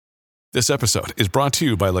This episode is brought to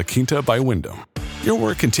you by La Quinta by Wyndham. Your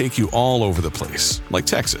work can take you all over the place, like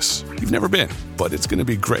Texas. You've never been, but it's going to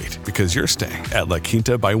be great because you're staying at La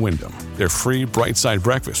Quinta by Wyndham. Their free Bright Side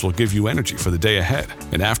breakfast will give you energy for the day ahead.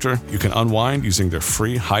 And after, you can unwind using their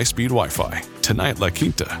free high-speed Wi-Fi. Tonight, La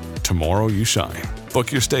Quinta. Tomorrow, you shine.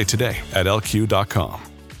 Book your stay today at lq.com.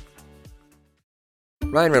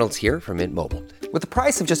 Ryan Reynolds here from Mint Mobile. With the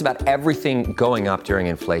price of just about everything going up during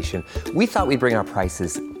inflation, we thought we'd bring our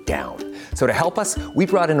prices down. So to help us, we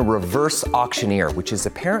brought in a reverse auctioneer, which is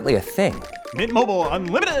apparently a thing. Mint Mobile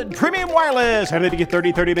Unlimited Premium Wireless. How to get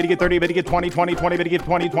 30, 30, bit to get 30, bit to get 20, 20, 20, bit to get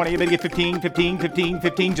 20, 20, bit to get 15, 15, 15,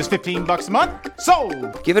 15, just $15 a month?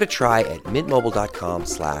 Sold! Give it a try at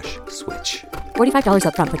mintmobile.com/switch. $45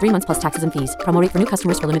 up front for 3 months plus taxes and fees. Promo rate for new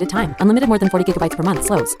customers for limited time. Unlimited more than 40 gigabytes per month.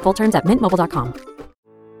 Slows full terms at mintmobile.com.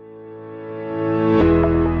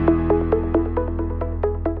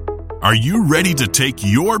 Are you ready to take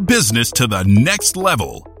your business to the next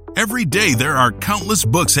level? Every day there are countless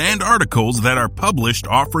books and articles that are published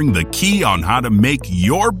offering the key on how to make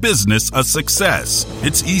your business a success.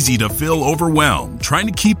 It's easy to feel overwhelmed trying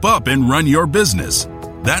to keep up and run your business.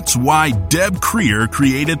 That's why Deb Creer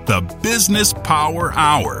created the Business Power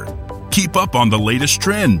Hour. Keep up on the latest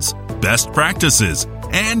trends, best practices,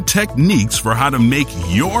 and techniques for how to make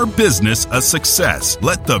your business a success.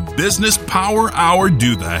 Let the Business Power Hour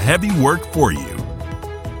do the heavy work for you.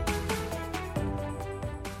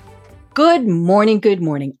 Good morning. Good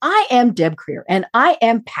morning. I am Deb Creer, and I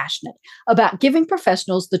am passionate about giving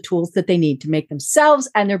professionals the tools that they need to make themselves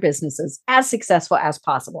and their businesses as successful as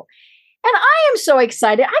possible. And I am so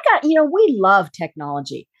excited. We love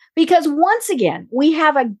technology. Because once again, we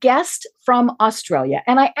have a guest from Australia,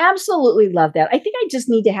 and I absolutely love that. I think I just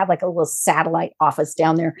need to have like a little satellite office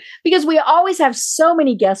down there because we always have so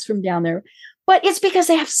many guests from down there, but it's because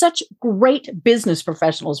they have such great business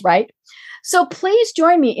professionals, right? So please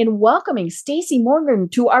join me in welcoming Stacey Morgan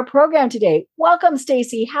to our program today. Welcome,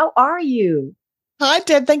 Stacey. How are you? Hi,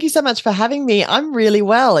 Deb. Thank you so much for having me. I'm really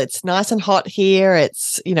well. It's nice and hot here.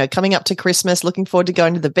 It's, coming up to Christmas, looking forward to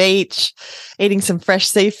going to the beach, eating some fresh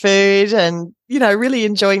seafood and, really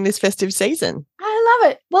enjoying this festive season. I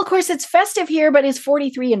love it. Well, of course, it's festive here, but it's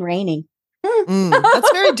 43 and raining.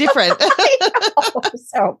 That's very different.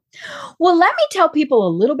 Well, let me tell people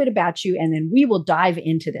a little bit about you, and then we will dive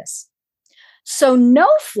into this. So no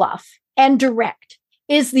fluff and direct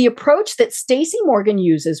is the approach that Stacey Morgan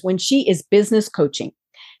uses when she is business coaching.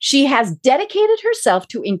 She has dedicated herself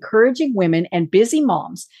to encouraging women and busy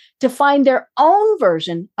moms to find their own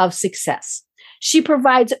version of success. She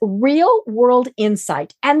provides real-world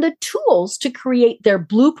insight and the tools to create their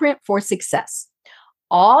blueprint for success,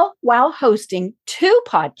 all while hosting 2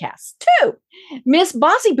 podcasts. 2, Miss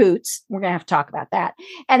Bossy Boots, we're going to have to talk about that,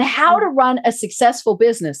 and How to Run a Successful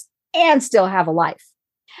Business and Still Have a Life.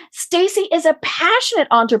 Stacey is a passionate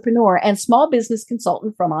entrepreneur and small business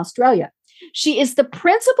consultant from Australia. She is the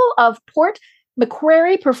principal of Port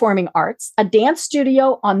Macquarie Performing Arts, a dance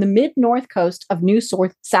studio on the mid-north coast of New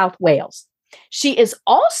South Wales. She is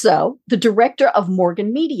also the director of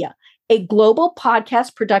Morgan Media, a global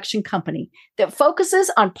podcast production company that focuses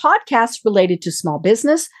on podcasts related to small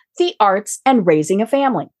business, the arts, and raising a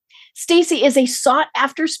family. Stacey is a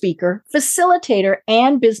sought-after speaker, facilitator,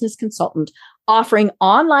 and business consultant, offering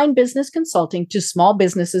online business consulting to small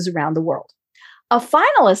businesses around the world. A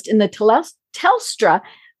finalist in the Telstra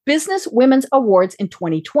Business Women's Awards in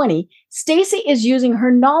 2020, Stacey is using her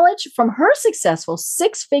knowledge from her successful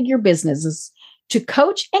 6-figure businesses to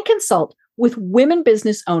coach and consult with women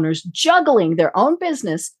business owners juggling their own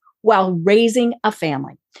business while raising a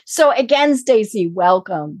family. So again, Stacey,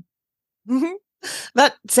 welcome. Mm-hmm.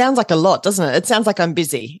 That sounds like a lot, doesn't it? It sounds like I'm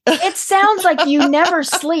busy. It sounds like you never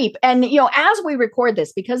sleep. And, as we record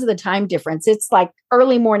this, because of the time difference, it's like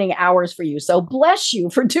early morning hours for you. So bless you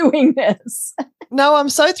for doing this. No, I'm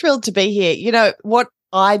so thrilled to be here. What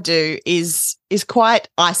I do is quite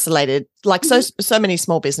isolated, like so many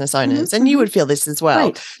small business owners, and you would feel this as well.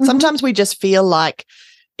 Right. Sometimes we just feel like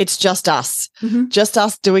it's just us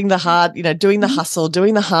doing the hard, doing the hustle,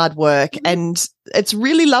 doing the hard work. And it's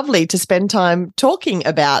really lovely to spend time talking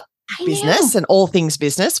about business and all things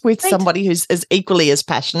business with somebody who's as equally as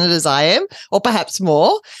passionate as I am, or perhaps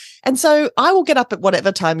more. And so I will get up at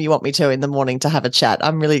whatever time you want me to in the morning to have a chat.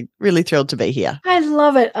 I'm really, really thrilled to be here. I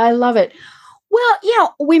love it. I love it.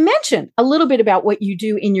 Well, we mentioned a little bit about what you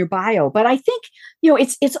do in your bio, but I think,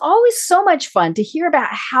 it's always so much fun to hear about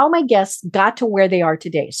how my guests got to where they are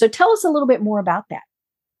today. So tell us a little bit more about that.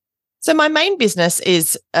 So my main business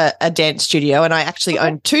is a dance studio, and I actually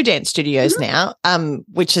own 2 dance studios now,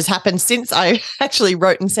 which has happened since I actually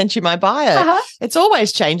wrote and sent you my bio. It's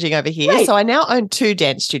always changing over here. Right. So I now own 2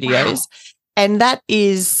 dance studios, and that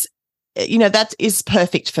is, that is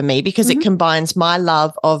perfect for me because it combines my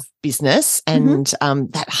love of business and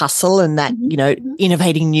that hustle and that,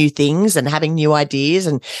 innovating new things and having new ideas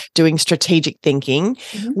and doing strategic thinking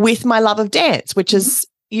with my love of dance, which is,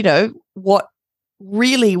 what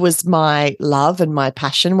really was my love and my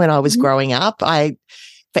passion when I was growing up.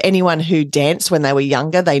 For anyone who danced when they were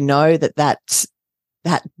younger, they know that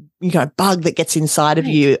bug that gets inside of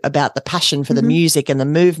you about the passion for the music and the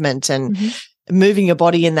movement and moving your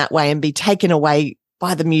body in that way and be taken away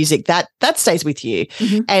by the music, that stays with you.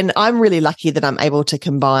 And I'm really lucky that I'm able to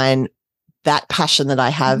combine that passion that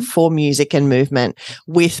I have for music and movement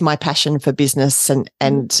with my passion for business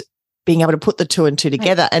and being able to put the 2 and 2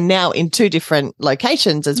 together, and now in 2 different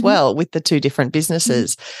locations as well with the 2 different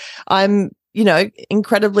businesses. I'm,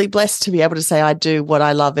 incredibly blessed to be able to say I do what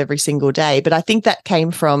I love every single day. But I think that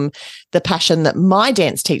came from the passion that my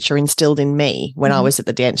dance teacher instilled in me when I was at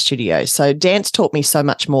the dance studio. So dance taught me so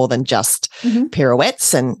much more than just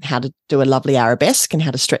pirouettes and how to do a lovely arabesque and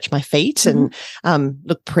how to stretch my feet and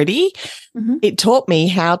look pretty. It taught me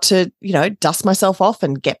how to, dust myself off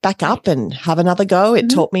and get back up and have another go. It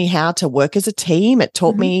taught me how to work as a team. It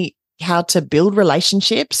taught me how to build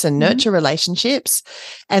relationships and nurture relationships.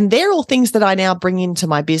 And they're all things that I now bring into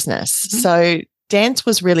my business. So dance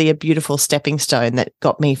was really a beautiful stepping stone that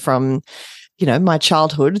got me from, my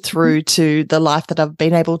childhood through to the life that I've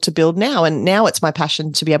been able to build now. And now it's my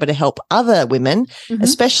passion to be able to help other women,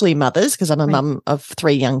 especially mothers, because I'm a mum of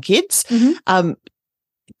 3 young kids, to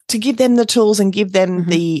give them the tools and give them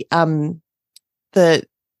the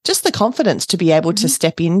just the confidence to be able to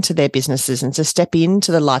step into their businesses and to step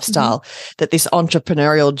into the lifestyle that this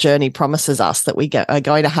entrepreneurial journey promises us, that we are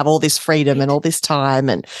going to have all this freedom and all this time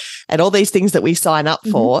and all these things that we sign up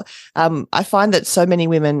for. I find that so many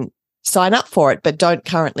women sign up for it but don't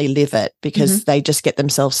currently live it because they just get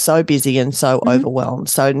themselves so busy and so overwhelmed.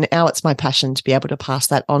 So now it's my passion to be able to pass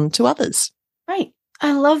that on to others. Right.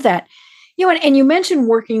 I love that. And you mentioned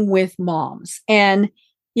working with moms, and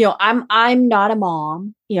I'm not a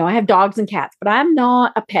mom. I have dogs and cats, but I'm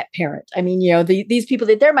not a pet parent. I mean, these people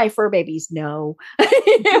that they're my fur babies. No,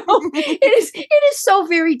 it is so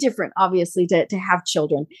very different, obviously, to have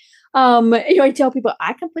children. I tell people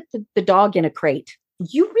I can put the dog in a crate.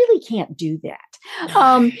 You really can't do that.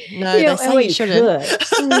 No, they say you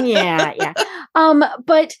shouldn't. Yeah.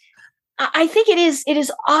 But I think it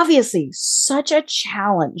is obviously such a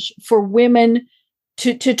challenge for women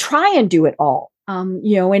to try and do it all.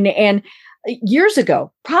 And years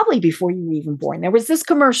ago, probably before you were even born, there was this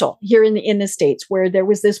commercial here in the States where there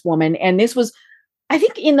was this woman, and this was, I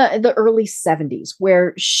think, in the early 70s,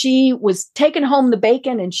 where she was taking home the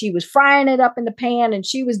bacon and she was frying it up in the pan and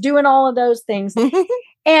she was doing all of those things.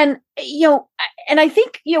 And, and I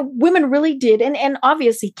think, women really did, and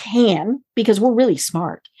obviously can, because we're really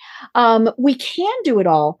smart. We can do it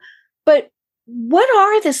all, but what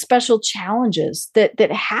are the special challenges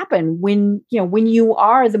that happen when you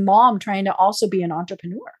are the mom trying to also be an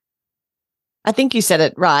entrepreneur? I think you said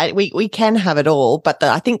it right. We can have it all, but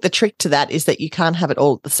I think the trick to that is that you can't have it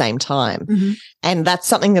all at the same time. And that's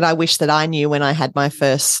something that I wish that I knew when I had my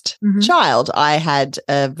first child. I had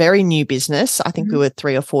a very new business. I think we were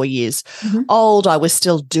 3 or 4 years old. I was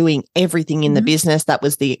still doing everything in the business. That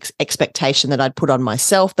was the expectation that I'd put on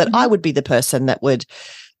myself, that I would be the person that would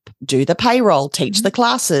do the payroll, teach the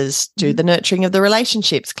classes, do the nurturing of the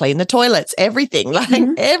relationships, clean the toilets, everything.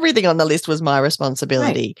 Everything on the list was my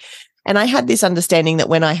responsibility. Right. And I had this understanding that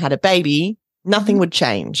when I had a baby, nothing would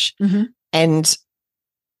change. And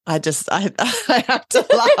I have to laugh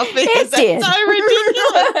because it's so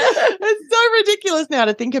ridiculous. It's so ridiculous now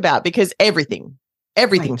to think about, because everything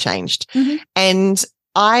changed. And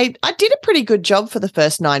I did a pretty good job for the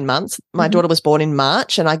first 9 months. My daughter was born in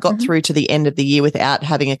March, and I got through to the end of the year without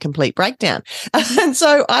having a complete breakdown. And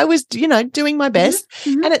so I was, doing my best.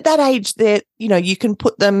 And at that age,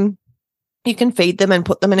 you can feed them and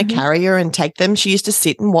put them in a carrier and take them. She used to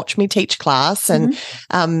sit and watch me teach class and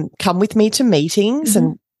come with me to meetings,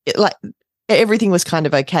 and everything was kind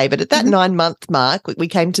of okay. But at that 9-month mark, we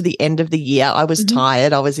came to the end of the year. I was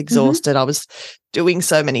tired. I was exhausted. I was doing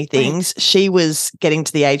so many things. Right. She was getting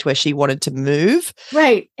to the age where she wanted to move.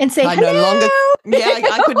 Right. And say, hello.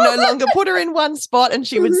 I could no longer put her in one spot, and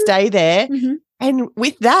she would stay there. And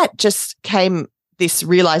with that just came this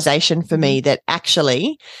realization for me that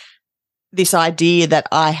actually this idea that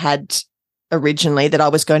I had originally, that I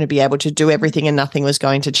was going to be able to do everything and nothing was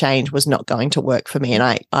going to change, was not going to work for me. And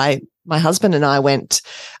I my husband and I went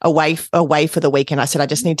away for the weekend. I said, I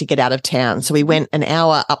just need to get out of town. So we went an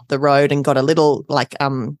hour up the road and got a little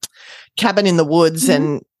cabin in the woods,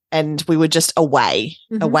 and we were just away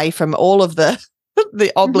from all of the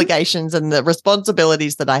obligations and the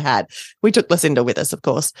responsibilities that I had. We took Lucinda with us, of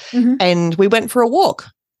course, and we went for a walk.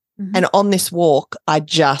 And on this walk, I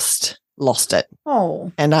just lost it.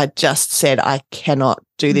 Oh. And I just said, I cannot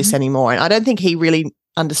do this anymore. And I don't think he really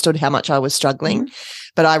understood how much I was struggling,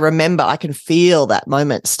 but I remember I can feel that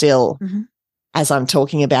moment still as I'm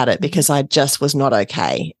talking about it, because I just was not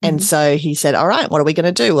okay. And so he said, all right, what are we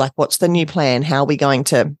going to do? Like, what's the new plan? How are we going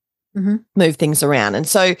to move things around? And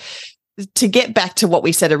so to get back to what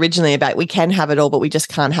we said originally about we can have it all, but we just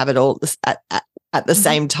can't have it all at the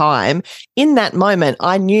same time. In that moment,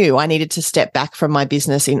 I knew I needed to step back from my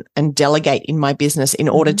business and delegate in my business in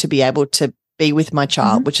order to be able to be with my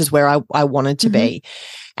child, which is where I wanted to be.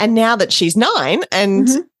 And now that she's 9 and,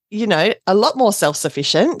 you know, a lot more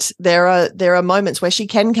self-sufficient, there are moments where she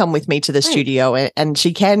can come with me to the studio and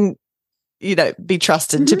she can, you know, be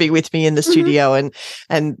trusted to be with me in the studio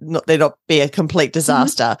and not be a complete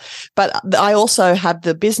disaster. But I also have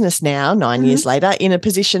the business now, 9 years later, in a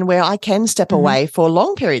position where I can step away for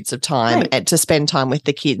long periods of time and to spend time with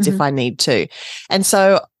the kids if I need to. And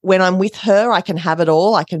so when I'm with her, I can have it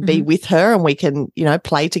all. I can be with her and we can, you know,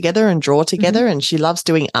 play together and draw together. And she loves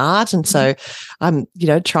doing art. And so I'm, you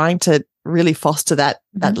know, trying to really foster that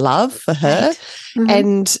love for her.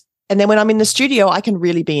 And then when I'm in the studio, I can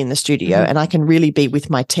really be in the studio and I can really be with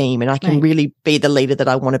my team and I can really be the leader that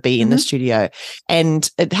I want to be in the studio. And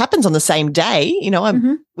it happens on the same day. You know,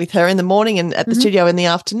 I'm with her in the morning and at the studio in the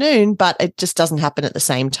afternoon, but it just doesn't happen at the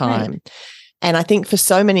same time. Right. And I think for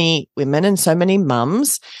so many women and so many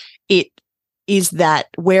mums, it is that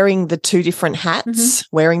wearing the two different hats,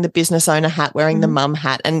 wearing the business owner hat, wearing the mum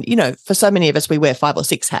hat. And, you know, for so many of us, we wear 5 or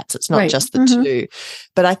 6 hats. It's not just the two.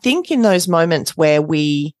 But I think in those moments where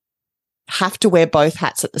we have to wear both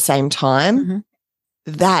hats at the same time,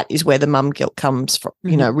 that is where the mum guilt comes from,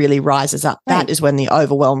 you know, really rises up. Right. That is when the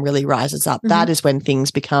overwhelm really rises up. That is when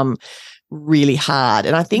things become really hard.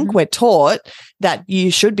 And I think we're taught that you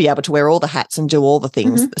should be able to wear all the hats and do all the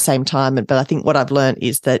things at the same time. But I think what I've learned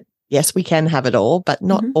is that, yes, we can have it all, but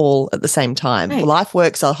not all at the same time. Right. Life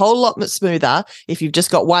works a whole lot smoother if you've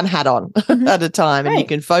just got one hat on at a time and you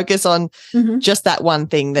can focus on just that one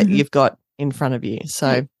thing that you've got in front of you.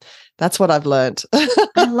 So that's what I've learned.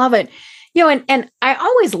 I love it. You know, and I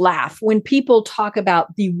always laugh when people talk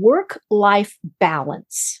about the work-life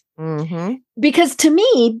balance. Because to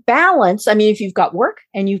me, balance, I mean, if you've got work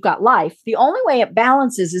and you've got life, the only way it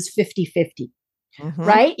balances is 50-50,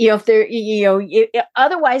 right? You know, if there, you know,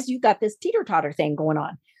 otherwise you've got this teeter-totter thing going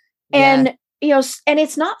on. And, you know, and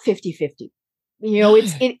it's not 50-50. You know,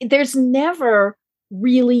 there's never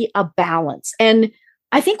really a balance. And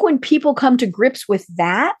I think when people come to grips with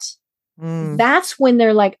that, that's when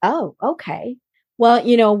they're like, oh, okay, well,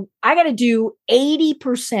 you know, I got to do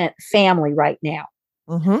 80% family right now.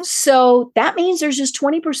 So that means there's just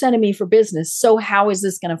 20% of me for business. So how is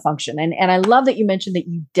this going to function? And I love that you mentioned that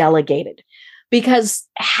you delegated, because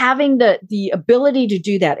having the ability to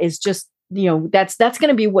do that is just, you know, that's going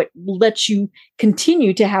to be what lets you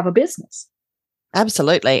continue to have a business.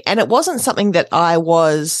 Absolutely. And it wasn't something that I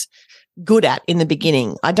was good at in the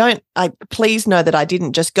beginning. I please know that I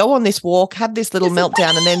didn't just go on this walk, have this little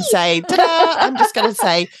meltdown and then say, ta-da, I'm just going to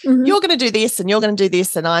say, you're going to do this and you're going to do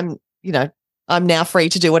this. And I'm now free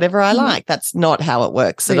to do whatever I like. That's not how it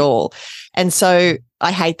works at all. And so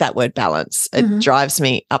I hate that word balance. It drives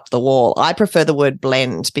me up the wall. I prefer the word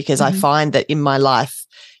blend, because I find that in my life,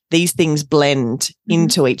 these things blend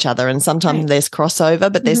into each other. And sometimes there's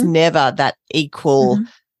crossover, but there's never that equal,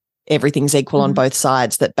 everything's equal on both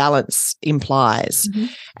sides that balance implies.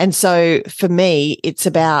 And so for me, it's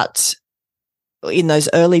about, in those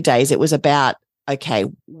early days, it was about, okay,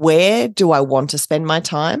 where do I want to spend my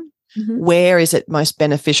time? Where is it most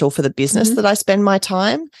beneficial for the business that I spend my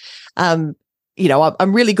time? You know,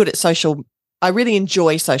 I'm really good at I really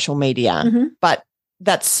enjoy social media, but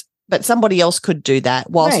somebody else could do that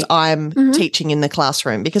whilst I'm teaching in the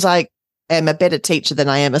classroom, because I am a better teacher than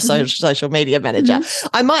I am a social media manager.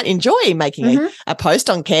 I might enjoy making a post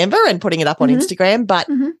on Canva and putting it up on Instagram, but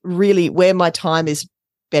really where my time is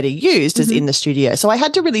better used is in the studio. So I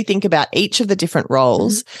had to really think about each of the different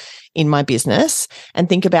roles in my business and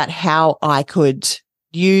think about how I could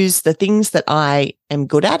use the things that I am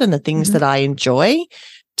good at and the things that I enjoy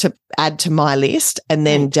to add to my list, and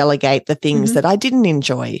then delegate the things that I didn't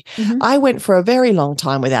enjoy. I went for a very long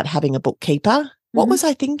time without having a bookkeeper. What was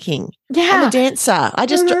I thinking? Yeah. I'm a dancer. I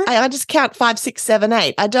just count 5, 6, 7,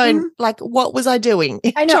 8. I don't like, what was I doing?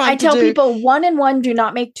 I know. I tell people 1 and 1 do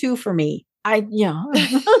not make 2 for me. And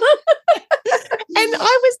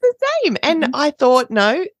I was the same. And I thought,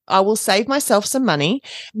 no, I will save myself some money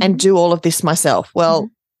and do all of this myself. Well,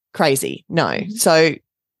 crazy. No. So,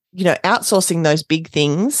 outsourcing those big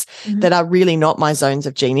things that are really not my zones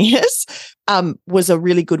of genius was a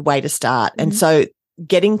really good way to start. And so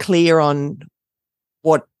getting clear on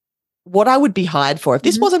what I would be hired for. If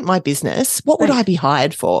this wasn't my business, what would I be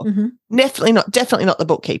hired for? Definitely not the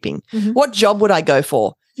bookkeeping. What job would I go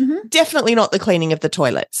for? Definitely not the cleaning of the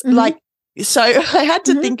toilets. So I had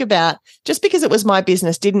to think about, just because it was my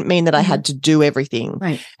business didn't mean that I had to do everything.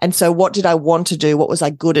 Right. And so what did I want to do? What was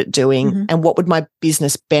I good at doing? And what would my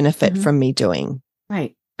business benefit from me doing?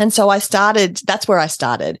 Right. And so that's where I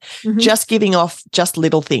started, just giving off just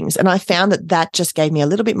little things. And I found that just gave me a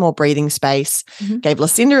little bit more breathing space, gave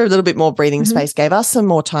Lucinda a little bit more breathing space, gave us some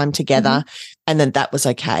more time together. And then that was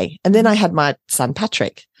okay. And then I had my son,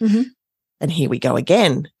 Patrick. And here we go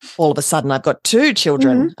again. All of a sudden, I've got 2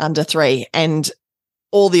 children under 3 and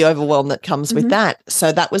all the overwhelm that comes with that.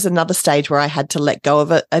 So that was another stage where I had to let go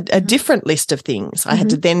of a different list of things. I had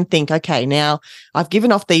to then think, okay, now I've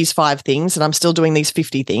given off these 5 things and I'm still doing these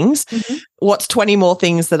 50 things. What's 20 more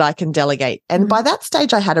things that I can delegate? And by that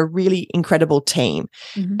stage, I had a really incredible team.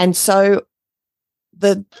 And so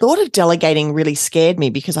the thought of delegating really scared me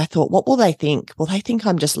because I thought, what will they think? Will they think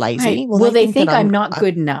I'm just lazy? Right. Will they think I'm not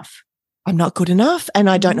good enough? I'm not good enough and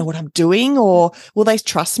I don't know what I'm doing, or will they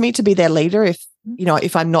trust me to be their leader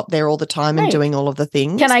if I'm not there all the time and doing all of the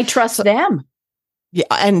things? Can I trust them? Yeah.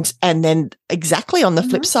 And then exactly on the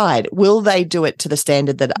flip side, will they do it to the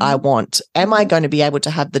standard that I want? Am I going to be able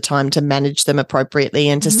to have the time to manage them appropriately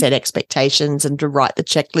and to set expectations and to write the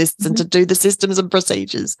checklists and to do the systems and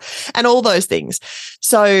procedures and all those things?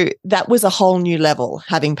 So that was a whole new level,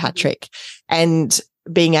 having Patrick and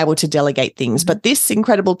being able to delegate things. But this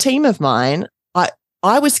incredible team of mine,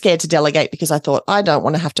 I was scared to delegate because I thought, I don't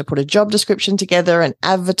want to have to put a job description together and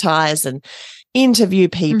advertise and interview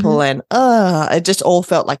people. And it just all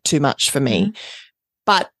felt like too much for me.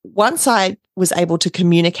 But once I was able to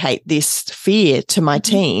communicate this fear to my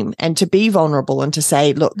team and to be vulnerable and to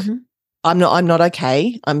say, look, I'm not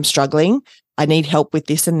okay. I'm struggling. I need help with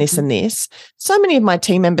this and this and this. So many of my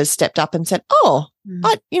team members stepped up and said,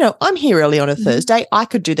 I'm here early on a Thursday. I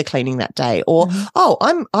could do the cleaning that day. Or,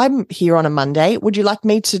 I'm here on a Monday. Would you like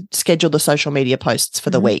me to schedule the social media posts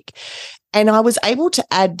for the week? And I was able to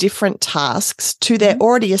add different tasks to their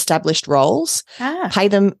already established roles, pay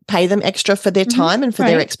them extra for their time and for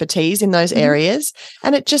their expertise in those areas.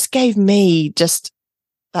 And it just gave me just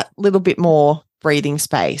that little bit more breathing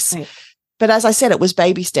space. Right. But as I said, it was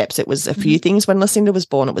baby steps. It was a few things when Lucinda was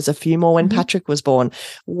born. It was a few more when Patrick was born.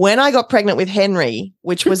 When I got pregnant with Henry,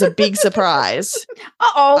 which was a big surprise.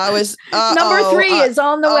 I was number 3 is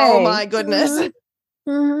on the way. Oh my goodness.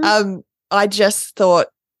 I just thought,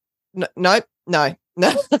 no. I'm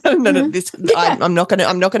not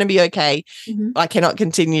going to be okay. I cannot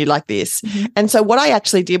continue like this. And so what I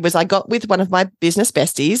actually did was I got with one of my business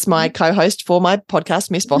besties, my co-host for my podcast,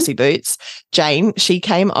 Miss Bossy Boots, Jane. She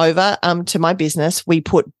came over to my business. We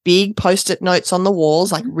put big Post-it notes on the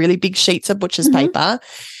walls, like really big sheets of butcher's paper,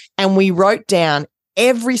 and we wrote down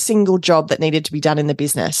every single job that needed to be done in the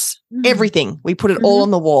business. Everything. We put it all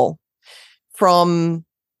on the wall, from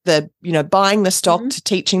buying the stock to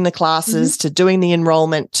teaching the classes to doing the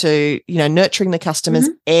enrollment to, nurturing the customers,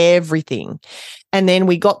 everything. And then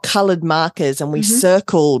we got colored markers and we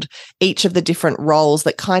circled each of the different roles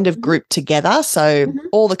that kind of grouped together. So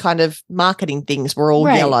all the kind of marketing things were all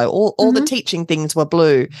yellow, all the teaching things were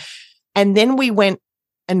blue. And then we went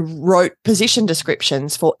and wrote position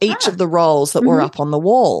descriptions for each of the roles that were up on the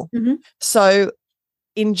wall. So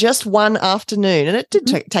in just one afternoon, and it did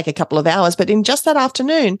take a couple of hours, but in just that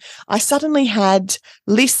afternoon, I suddenly had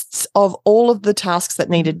lists of all of the tasks that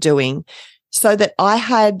needed doing, so that I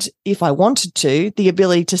had, if I wanted to, the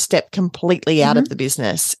ability to step completely out of the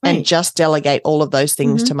business and just delegate all of those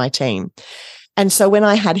things to my team. And so when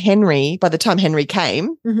I had Henry, by the time Henry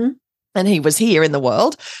came and he was here in the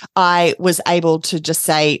world, I was able to just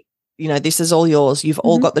say, this is all yours. You've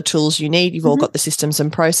all got the tools you need. You've all got the systems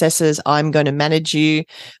and processes. I'm going to manage you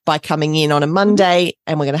by coming in on a Monday,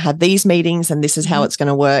 and we're going to have these meetings, and this is how it's going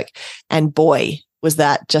to work. And boy, was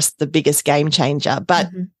that just the biggest game changer. But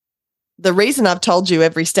the reason I've told you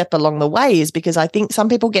every step along the way is because I think some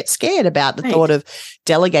people get scared about the thought of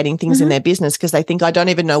delegating things in their business because they think, I don't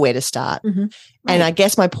even know where to start. And I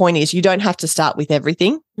guess my point is, you don't have to start with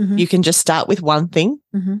everything. You can just start with one thing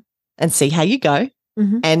and see how you go.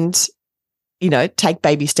 And take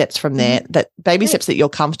baby steps from there, that baby steps that you're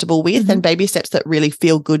comfortable with and baby steps that really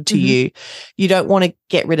feel good to you. You don't want to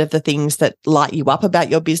get rid of the things that light you up about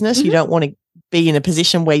your business. You don't want to be in a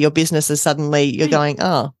position where your business is suddenly you're going,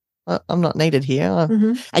 oh, I'm not needed here.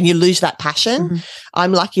 And you lose that passion.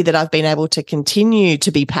 I'm lucky that I've been able to continue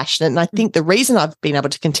to be passionate. And I think the reason I've been able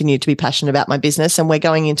to continue to be passionate about my business, and we're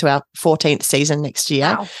going into our 14th season next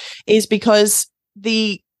year, is because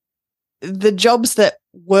the jobs that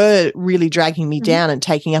were really dragging me down and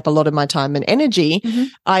taking up a lot of my time and energy,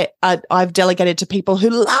 I've delegated to people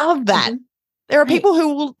who love that. There are people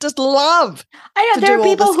who will just love. I know there are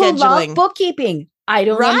people who love bookkeeping. I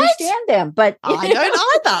don't understand them, but I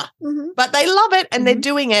don't either. But they love it and they're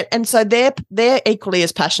doing it, and so they're equally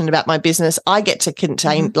as passionate about my business. I get to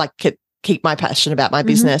keep my passion about my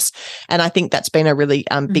business, and I think that's been a really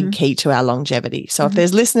big key to our longevity. So if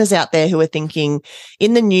there's listeners out there who are thinking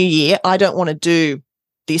in the new year, I don't want to do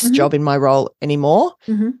this job in my role anymore,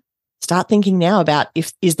 start thinking now about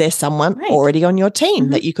is there someone already on your team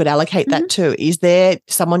that you could allocate that to? Is there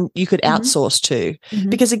someone you could outsource to?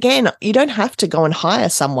 Because again, you don't have to go and hire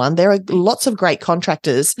someone. There are lots of great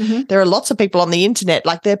contractors. There are lots of people on the internet.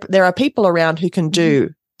 Like there are people around who can do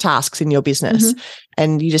tasks in your business,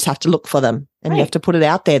 and you just have to look for them, and you have to put it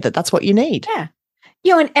out there that that's what you need.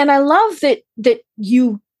 Yeah. And I love that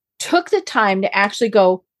you took the time to actually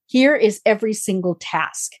go, here is every single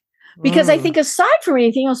task. Because I think aside from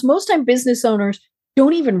anything else, most time business owners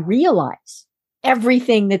don't even realize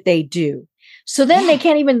everything that they do. So then they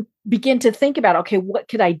can't even begin to think about, okay, what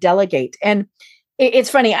could I delegate? And it's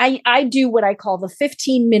funny. I do what I call the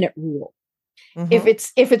 15-minute rule. If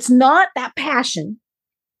it's not that passion,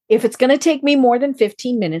 if it's going to take me more than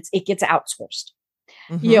 15 minutes, it gets outsourced.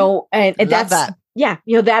 And that's that. Yeah,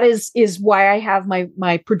 that is why I have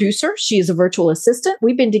my producer. She is a virtual assistant.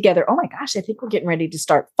 We've been together. Oh my gosh, I think we're getting ready to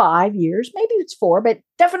start 5 years. Maybe it's 4, but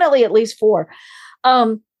definitely at least 4.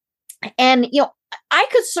 And I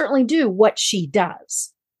could certainly do what she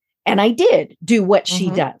does, and I did do what she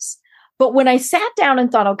does. But when I sat down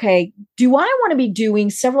and thought, okay, do I want to be doing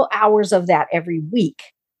several hours of that every week?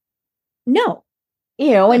 No,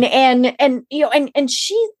 and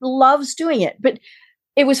she loves doing it, but.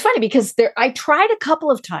 It was funny because I tried a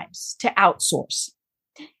couple of times to outsource,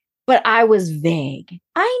 but I was vague.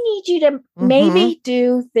 I need you to maybe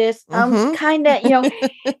do this, kind of,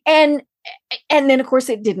 and then of course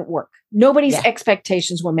it didn't work. Nobody's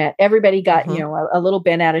expectations were met. Everybody got, a little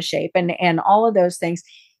bent out of shape and all of those things.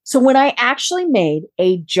 So when I actually made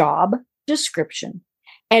a job description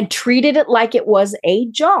and treated it like it was a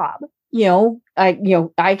job, I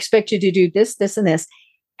expect you to do this, this, and this.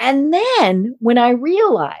 And then when I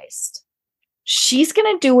realized she's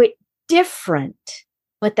going to do it different,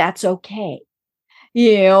 but that's okay.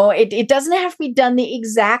 It doesn't have to be done the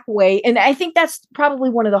exact way. And I think that's probably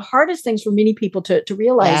one of the hardest things for many people to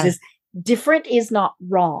realize is different is not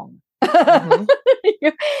wrong. And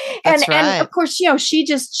of course,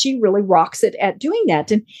 she really rocks it at doing that.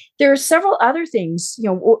 And there are several other things.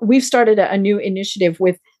 We've started a new initiative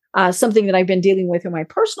with something that I've been dealing with in my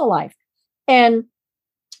personal life. And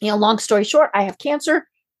long story short, I have cancer.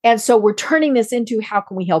 And so we're turning this into how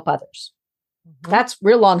can we help others? That's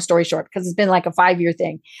real long story short, because it's been like a 5-year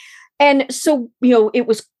thing. And so, it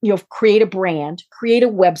was, create a brand, create a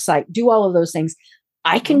website, do all of those things.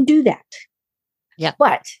 I can do that. Yeah.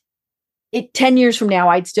 But 10 years from now,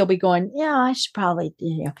 I'd still be going, I should probably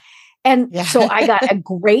do. And so I got a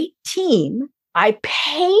great team. I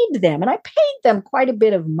paid them, and I paid them quite a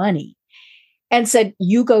bit of money. And said,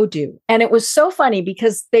 you go do. And it was so funny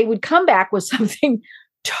because they would come back with something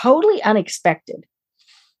totally unexpected.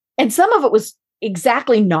 And some of it was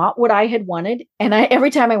exactly not what I had wanted. And every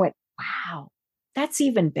time I went, wow, that's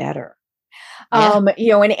even better.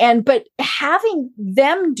 But having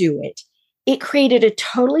them do it, it created a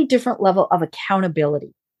totally different level of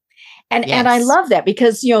accountability. And I love that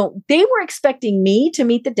because, they were expecting me to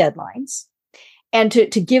meet the deadlines. And to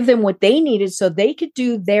give them what they needed so they could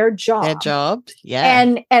do their job. Yeah.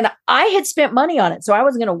 And I had spent money on it, so I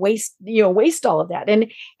wasn't going to waste all of that.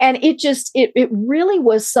 And it really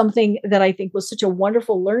was something that I think was such a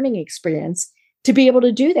wonderful learning experience to be able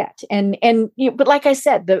to do that. And but like I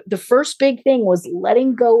said, the first big thing was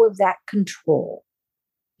letting go of that control.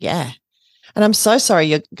 Yeah. And I'm so sorry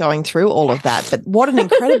you're going through all of that, but what an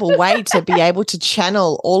incredible way to be able to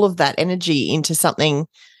channel all of that energy into something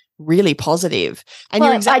really positive. And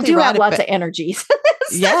you're exactly I do right have lots of energies.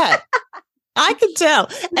 Yeah, I can tell.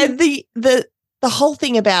 And the whole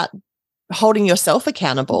thing about holding yourself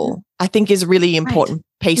accountable, I think is a really important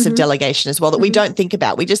piece of delegation as well that we don't think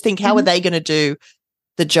about. We just think, how are they going to do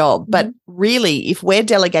the job. But really, if we're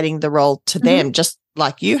delegating the role to them, just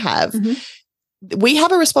like you have, we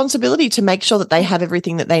have a responsibility to make sure that they have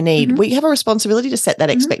everything that they need. We have a responsibility to set that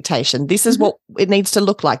expectation. This is what it needs to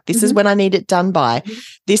look like. This is when I need it done by.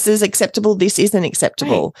 This is acceptable. This isn't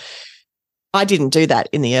acceptable. I didn't do that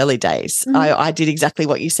in the early days. I did exactly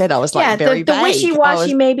what you said. I was like very the vague.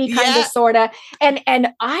 wishy-washy, maybe kind of, sort of. And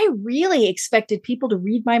I really expected people to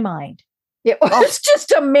read my mind. It was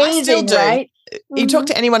just amazing, I still do. right? You talk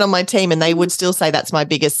to anyone on my team and they would still say that's my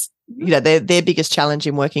biggest, their biggest challenge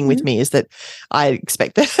in working with me is that I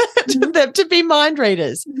expect them to be mind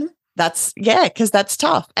readers. That's, because that's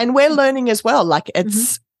tough. And we're learning as well. Like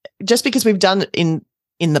it's just because we've done it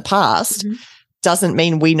in the past doesn't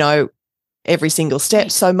mean we know every single step.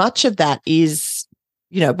 So much of that is,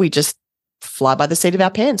 we just fly by the seat of our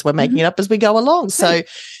pants. We're making it up as we go along. So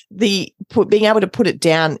being able to put it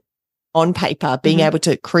down on paper, being able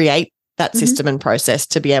to create that system and process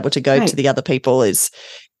to be able to go to the other people is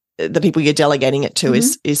the people you're delegating it to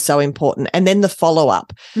is so important. And then the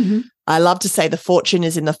follow-up. I love to say the fortune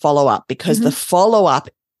is in the follow-up because the follow-up,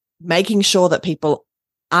 making sure that people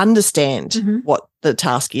understand what the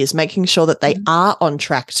task is, making sure that they are on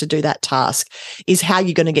track to do that task is how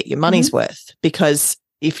you're going to get your money's worth. Because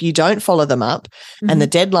if you don't follow them up and the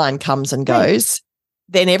deadline comes and goes,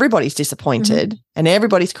 then everybody's disappointed and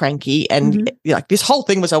everybody's cranky and like this whole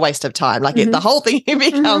thing was a waste of time. Like the whole thing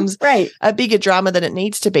becomes a bigger drama than it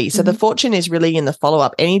needs to be. So the fortune is really in the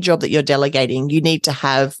follow-up. Any job that you're delegating, you need to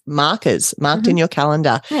have markers marked in your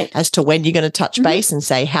calendar as to when you're going to touch base and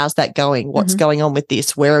say, how's that going? What's going on with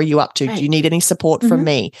this? Where are you up to? Do you need any support from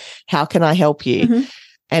me? How can I help you?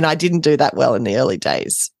 And I didn't do that well in the early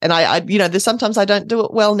days. And I there's sometimes I don't do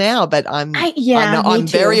it well now, but I'm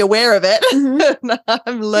very aware of it.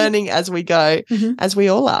 I'm learning as we go, as we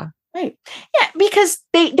all are. Right. Yeah, because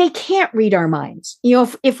they can't read our minds.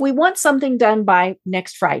 If we want something done by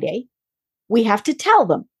next Friday, we have to tell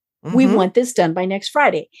them we want this done by next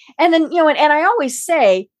Friday. And then, and I always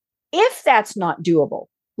say, if that's not doable,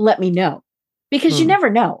 let me know. Because you never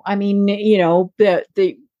know. I mean, the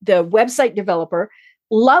website developer,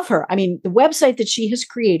 love her. I mean, the website that she has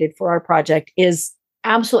created for our project is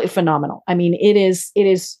absolutely phenomenal. I mean, it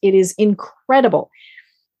is incredible.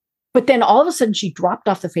 But then all of a sudden she dropped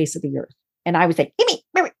off the face of the earth. And I was like,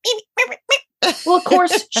 well, of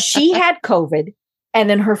course she had COVID and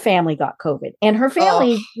then her family got COVID and her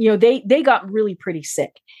family, they got really pretty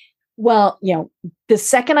sick. Well, the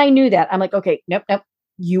second I knew that, I'm like, okay, nope,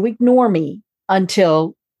 you ignore me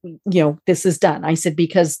until this is done. I said,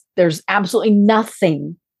 because there's absolutely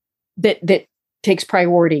nothing that takes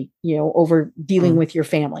priority, over dealing with your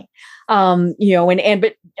family. But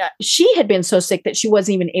she had been so sick that she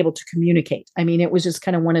wasn't even able to communicate. I mean, it was just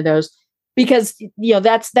kind of one of those, because,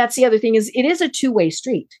 that's the other thing is it is a two-way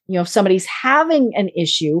street. If somebody's having an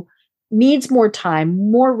issue, needs more time,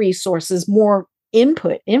 more resources, more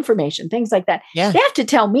input, information, things like that. They have to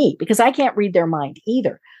tell me because I can't read their mind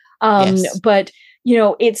either. But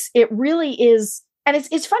it really is. And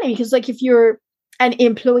it's funny because like, if you're an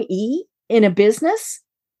employee in a business,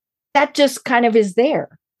 that just kind of is there,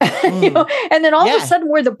 and then all of a sudden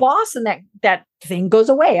we're the boss and that thing goes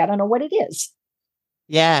away. I don't know what it is.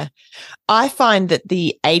 Yeah. I find that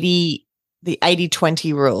the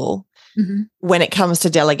 80-20 rule when it comes to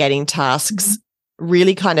delegating tasks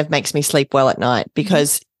really kind of makes me sleep well at night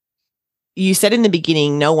because you said in the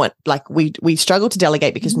beginning, no one, like we struggle to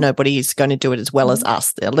delegate because nobody is going to do it as well as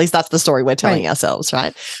us. At least that's the story we're telling ourselves,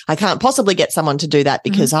 right? I can't possibly get someone to do that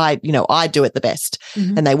because I do it the best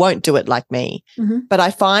and they won't do it like me. But I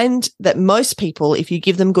find that most people, if you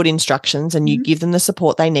give them good instructions and you give them the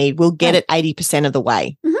support they need, will get it 80% of the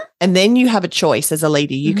way. And then you have a choice as a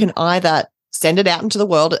leader. You can either send it out into the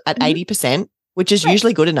world at 80%, which is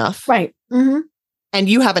usually good enough. Right. And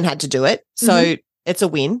you haven't had to do it. So it's a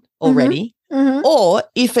win already. Or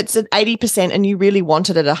if it's at 80% and you really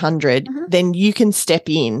want it at 100, then you can step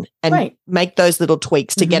in and make those little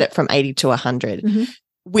tweaks to get it from 80 to 100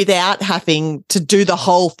 without having to do the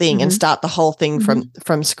whole thing and start the whole thing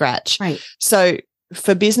from scratch. Right. So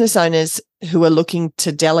for business owners who are looking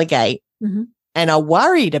to delegate and are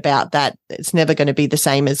worried about that, it's never going to be the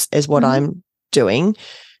same as what I'm doing.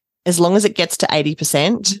 As long as it gets to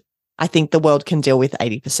 80%, I think the world can deal with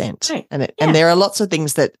 80%. Right. And there are lots of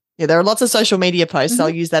things that, there are lots of social media posts. I'll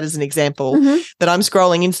use that as an example that I'm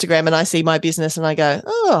scrolling Instagram and I see my business and I go,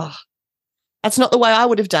 oh, that's not the way I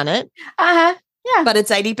would have done it. Yeah. But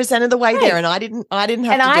it's 80% of the way there and I didn't have to do it.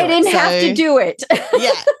 And I didn't have to do it.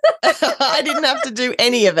 I didn't have to do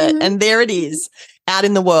any of it. And there it is out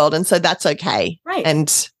in the world. And so that's okay. Right.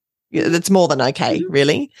 And That's more than okay,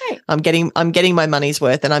 really. Right. I'm getting my money's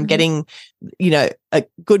worth, and I'm getting, a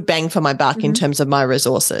good bang for my buck in terms of my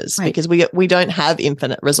resources, because we don't have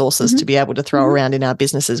infinite resources to be able to throw around in our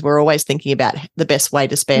businesses. We're always thinking about the best way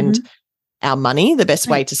to spend our money, the best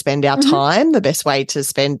way to spend our time, the best way to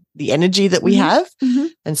spend the energy that we have.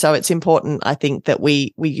 And so it's important, I think, that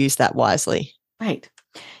we use that wisely. Right.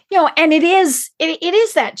 And it is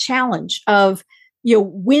that challenge of,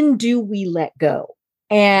 when do we let go?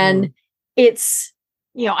 And it's,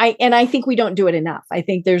 I think we don't do it enough. I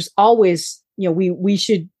think there's always, we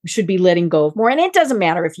should be letting go of more. And it doesn't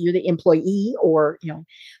matter if you're the employee or,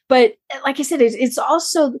 but like I said, it's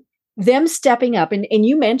also them stepping up. And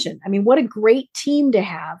you mentioned, what a great team to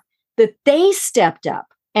have, that they stepped up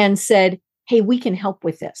and said, hey, we can help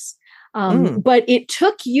with this. But it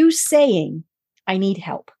took you saying, I need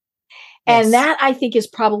help. Yes. And that, I think, is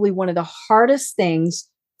probably one of the hardest things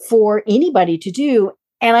for anybody to do.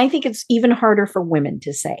 And I think it's even harder for women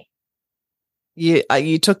to say.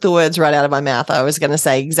 You took the words right out of my mouth. I was going to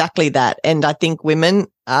say exactly that. And I think women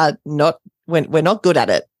are we're not good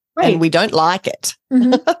at it, and we don't like it.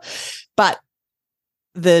 But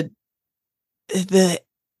the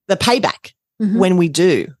payback when we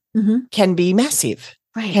do can be massive.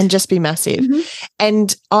 Can just be massive.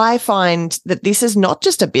 And I find that this is not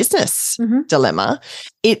just a business dilemma.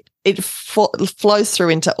 It flows through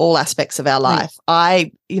into all aspects of our life.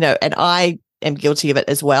 And I am guilty of it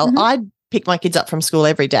as well. I pick my kids up from school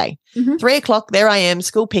every day. 3:00, there I am,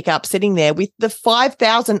 school pickup, sitting there with the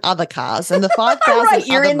 5,000 other cars and the 5,000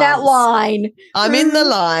 you're in that line. I'm in the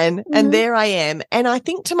line, and there I am. And I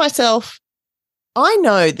think to myself, I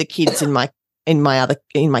know the kids in my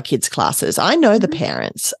kids' classes. I know the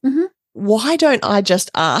parents. Why don't I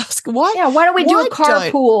just ask? Why don't we do a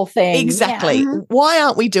carpool thing? Exactly. Yeah. Why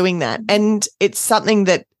aren't we doing that? And it's something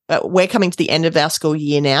that we're coming to the end of our school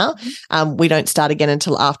year now. We don't start again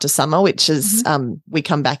until after summer, which is we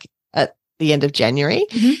come back at the end of January.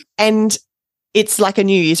 And it's like a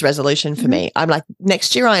New Year's resolution for me. I'm like,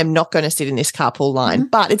 next year I am not going to sit in this carpool line,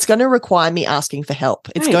 but it's going to require me asking for help.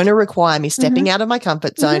 It's going to require me stepping out of my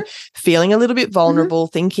comfort zone, feeling a little bit vulnerable,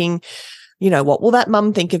 thinking, what will that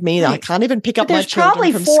mum think of me? I can't even pick up my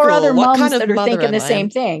children from school. There's probably 4 other mums kind of that are thinking the same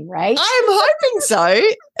thing, right? I'm hoping so,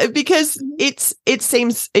 because it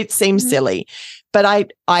seems silly, but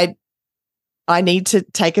I need to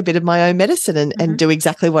take a bit of my own medicine and do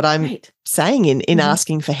exactly what I'm saying in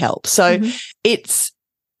asking for help. So it's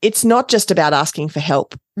not just about asking for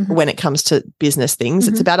help when it comes to business things.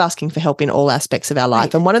 It's about asking for help in all aspects of our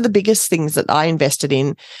life. And one of the biggest things that I invested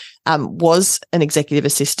in was an executive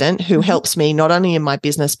assistant who helps me not only in my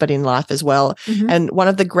business but in life as well. And one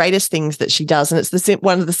of the greatest things that she does, and it's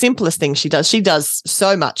one of the simplest things she does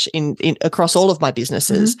so much in across all of my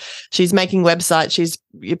businesses. She's making websites, she's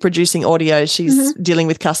producing audio, she's dealing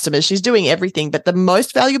with customers, she's doing everything. But the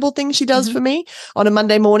most valuable thing she does for me on a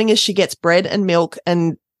Monday morning is she gets bread and milk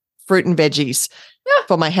and fruit and veggies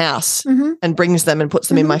for my house and brings them and puts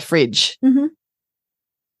them in my fridge.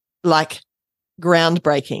 Like,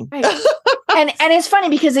 groundbreaking. Right. and it's funny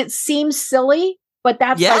because it seems silly, but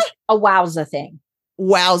that's like a wowza thing.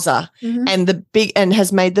 Wowza. And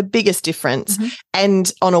has made the biggest difference.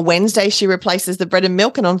 And on a Wednesday she replaces the bread and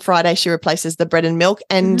milk, and on Friday she replaces the bread and milk,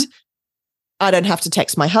 and I don't have to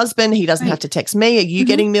text my husband. He doesn't have to text me. Are you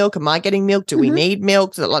getting milk? Am I getting milk? Do we need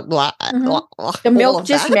milk? Like, the milk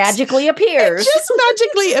just magically appears. It just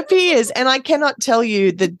magically appears. And I cannot tell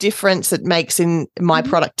you the difference it makes in my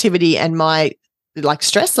productivity and my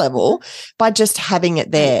stress level by just having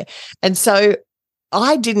it there. And so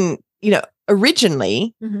I didn't,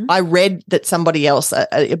 originally I read that somebody else,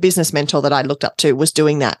 a business mentor that I looked up to, was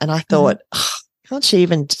doing that. And I thought, Can't she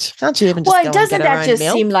even just well, doesn't that just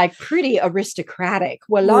seem like pretty aristocratic?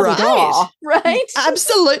 Well, right?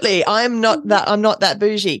 Absolutely. I'm not that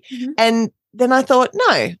bougie. And then I thought,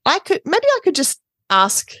 no, I could just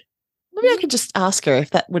ask her if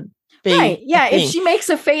that would be if she makes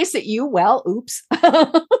a face at you, well, oops.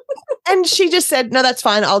 And she just said, no, that's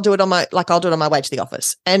fine. I'll do it on my way to the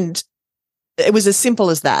office. And it was as simple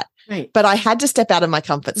as that. Right. But I had to step out of my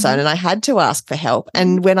comfort zone and I had to ask for help.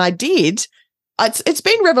 And when I did, it's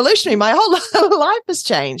been revolutionary. My whole life has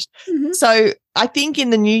changed. So I think in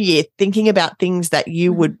the new year, thinking about things that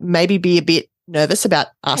you would maybe be a bit nervous about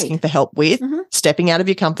asking for help with, stepping out of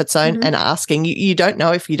your comfort zone and asking, you don't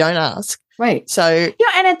know if you don't ask. Right. So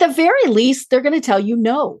and at the very least, they're going to tell you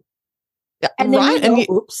no. And then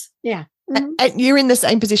oops. Yeah. And you're in the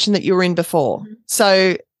same position that you were in before.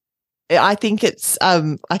 So I think it's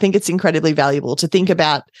incredibly valuable to think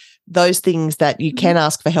about those things that you can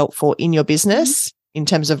ask for help for in your business in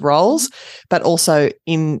terms of roles, but also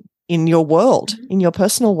in in your world, in your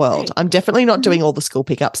personal world. Right. I'm definitely not doing all the school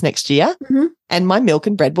pickups next year. And my milk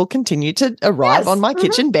and bread will continue to arrive on my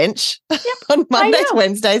kitchen bench on Mondays,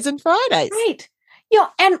 Wednesdays, and Fridays. Right.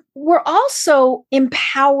 And we're also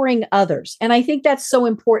empowering others. And I think that's so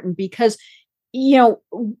important because,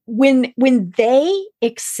 when they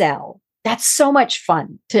excel, that's so much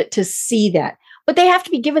fun to see that. But they have to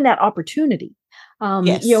be given that opportunity.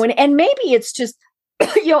 Yes. And maybe it's just,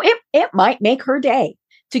 it might make her day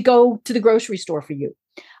to go to the grocery store for you.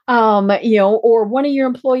 Or one of your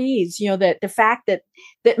employees, that the fact that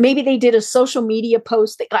maybe they did a social media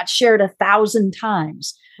post that got shared 1,000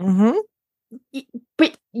 times.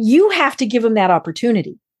 But you have to give them that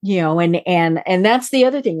opportunity, and that's the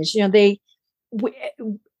other thing is,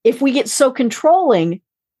 if we get so controlling,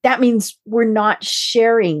 that means we're not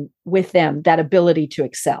sharing with them that ability to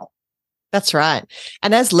excel. That's right.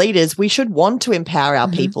 And as leaders, we should want to empower our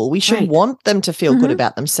people. We should want them to feel good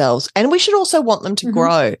about themselves. And we should also want them to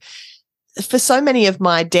grow. For so many of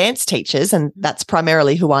my dance teachers, and that's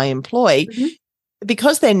primarily who I employ,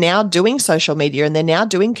 because they're now doing social media and they're now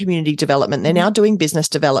doing community development, they're now doing business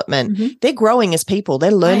development, they're growing as people,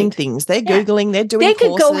 they're learning things, they're Googling, they're doing courses. They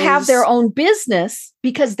could go have their own business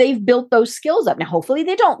because they've built those skills up. Now, hopefully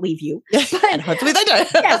they don't leave you. And hopefully they don't.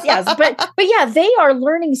 yes. But yeah, they are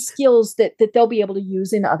learning skills that they'll be able to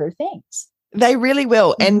use in other things. They really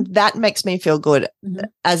will. And that makes me feel good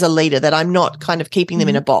as a leader, that I'm not kind of keeping them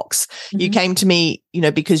in a box. You came to me,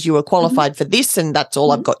 because you were qualified for this and that's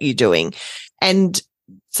all I've got you doing. And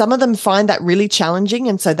some of them find that really challenging.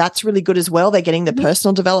 And so that's really good as well. They're getting the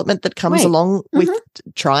personal development that comes along with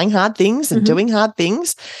trying hard things and doing hard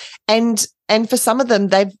things. And for some of them,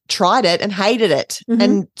 they've tried it and hated it.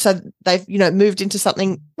 And so they've, moved into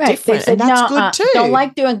something different. Said, and that's good too. Don't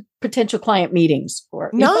like doing potential client meetings.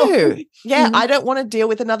 I don't want to deal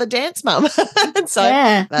with another dance mum. And so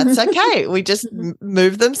that's okay. We just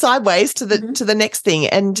move them sideways to the next thing.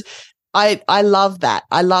 And I love that.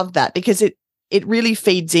 I love that because it really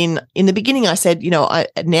feeds in. In the beginning, I said,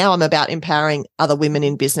 now I'm about empowering other women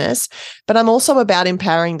in business, but I'm also about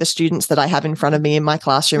empowering the students that I have in front of me in my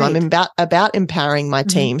classroom. I'm about empowering my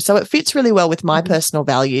team. So it fits really well with my personal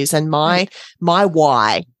values and my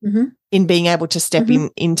why in being able to step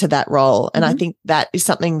into that role. And I think that is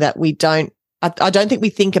something that we don't, I don't think we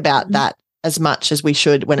think about that as much as we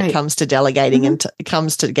should when it comes to delegating and it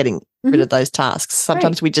comes to getting rid of those tasks.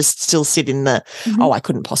 Sometimes we just still sit in the, I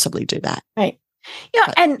couldn't possibly do that. Right. Yeah.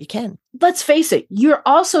 But and you can. Let's face it, you're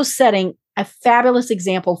also setting a fabulous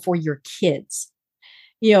example for your kids.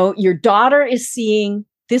 Your daughter is seeing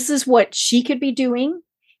this is what she could be doing,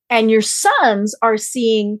 and your sons are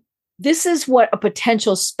seeing this is what a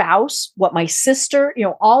potential spouse, what my sister,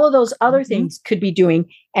 all of those other things could be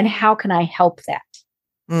doing, and how can I help that?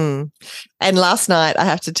 And last night, I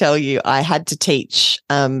have to tell you, I had to teach.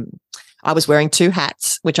 I was wearing two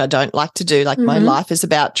hats, which I don't like to do. Like my life is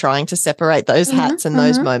about trying to separate those hats and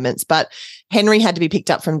those moments. But Henry had to be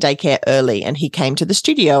picked up from daycare early and he came to the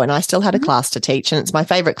studio and I still had a class to teach. And it's my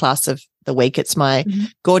favorite class of the week. It's my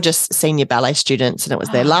gorgeous senior ballet students and it was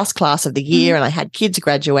their last class of the year and I had kids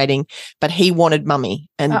graduating, but he wanted mummy.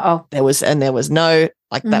 And there was no,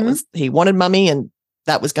 like that was, he wanted mummy and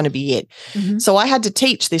that was going to be it. So I had to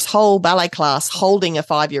teach this whole ballet class holding a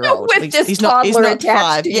 5-year-old. He's not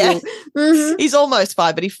 5. Yeah. He's almost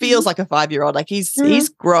 5, but he feels like a 5-year-old. Like he's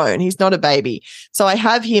grown. He's not a baby. So I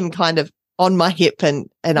have him kind of on my hip and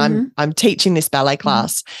I'm teaching this ballet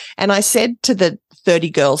class. And I said to the 30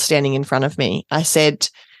 girls standing in front of me, I said,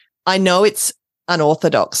 I know it's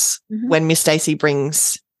unorthodox when Miss Stacey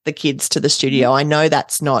brings the kids to the studio. I know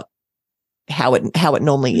that's not how it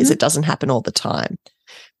normally is. It doesn't happen all the time.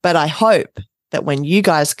 But I hope that when you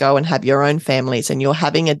guys go and have your own families and you're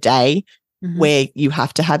having a day where you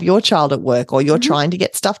have to have your child at work or you're trying to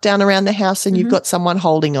get stuff down around the house and you've got someone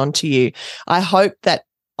holding on to you, I hope that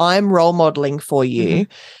I'm role modeling for you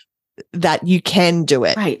that you can do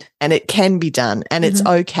it and it can be done and it's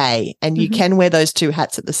okay and you can wear those two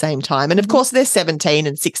hats at the same time. And of course they're 17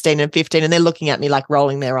 and 16 and 15 and they're looking at me like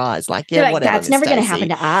rolling their eyes like, whatever. That's never going to happen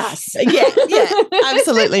to us.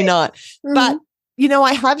 Absolutely not. But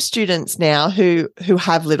I have students now who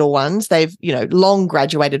have little ones. They've, long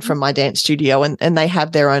graduated from my dance studio and they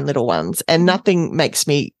have their own little ones and nothing makes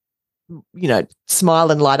me,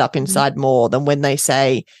 smile and light up inside more than when they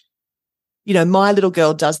say, my little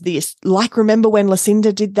girl does this. Like, remember when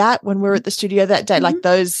Lucinda did that when we were at the studio that day? Like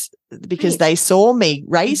those, because they saw me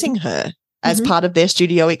raising her as part of their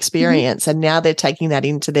studio experience. And now they're taking that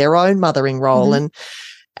into their own mothering role. And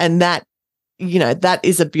that that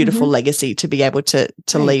is a beautiful legacy to be able to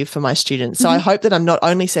leave for my students. So I hope that I'm not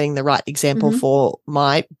only setting the right example for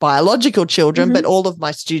my biological children, but all of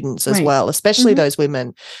my students as well, especially those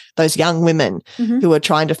women, those young women who are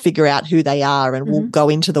trying to figure out who they are and will go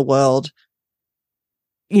into the world,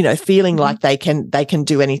 feeling like they can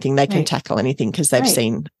do anything, they can tackle anything because they've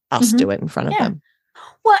seen us do it in front of them.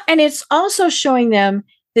 Well, and it's also showing them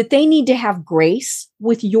that they need to have grace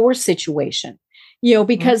with your situation.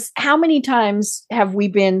 Because how many times have we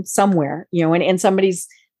been somewhere, and somebody's,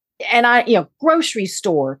 grocery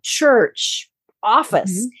store, church,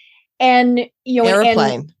 office, and,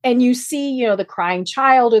 airplane, and you see, the crying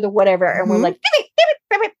child or the whatever, and we're like,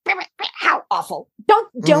 how awful.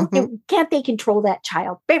 Can't they control that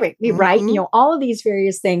child? Right. All of these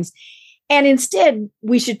various things. And instead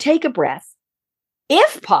we should take a breath,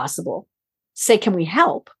 if possible, say, can we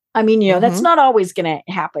help? I mean, that's not always going to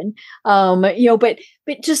happen. But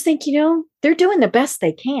just think, they're doing the best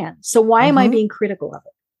they can. So why am I being critical of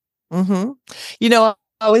it?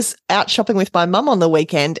 I was out shopping with my mum on the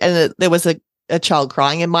weekend and there was a child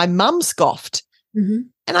crying and my mum scoffed.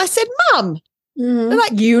 And I said, Mum,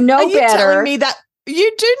 like, you know better. Are you telling me that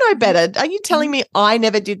you do know better? Are you telling me I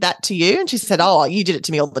never did that to you? And she said, oh, you did it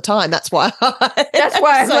to me all the time. That's why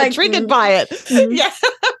I'm so triggered by it. Yeah.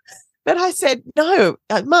 But I said, no,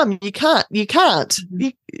 Mum, you can't.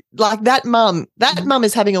 Like that mum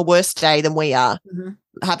is having a worse day than we are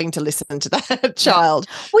having to listen to that child.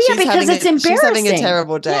 Well, yeah, because it's embarrassing. She's having a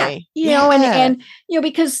terrible day. And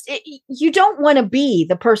because you don't want to be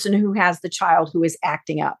the person who has the child who is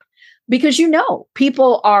acting up. Because,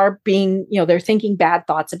 people are being, they're thinking bad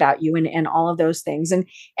thoughts about you and all of those things. And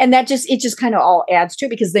it just kind of all adds to it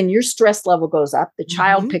because then your stress level goes up. The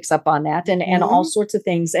child picks up on that and all sorts of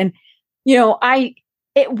things. And,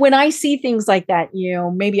 when I see things like that,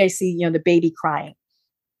 maybe I see, the baby crying,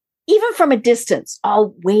 even from a distance,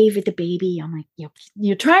 I'll wave at the baby. I'm like,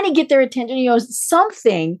 you're trying to get their attention,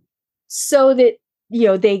 something so that,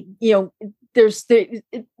 they,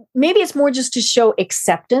 maybe it's more just to show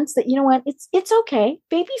acceptance that, it's okay.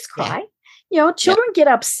 Babies cry, children get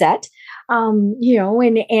upset,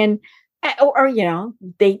 they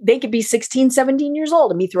could be 16, 17 years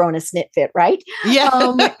old and be throwing a snit fit. Right. Yeah.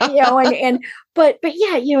 But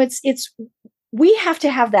it's, we have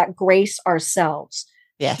to have that grace ourselves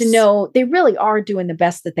to know they really are doing the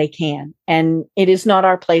best that they can. And it is not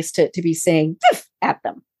our place to be saying at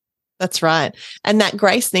them. That's right. And that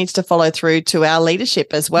grace needs to follow through to our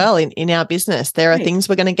leadership as well in our business. There are things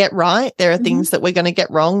we're going to get right. There are things that we're going to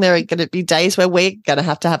get wrong. There are going to be days where we're going to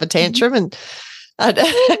have a tantrum and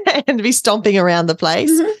be stomping around the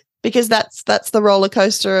place because that's the roller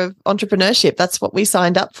coaster of entrepreneurship. That's what we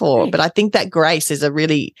signed up for. But I think that grace is a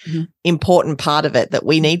really important part of it, that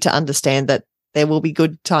we need to understand that there will be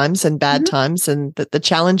good times and bad times and that the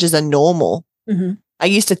challenges are normal. I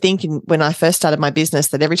used to think when I first started my business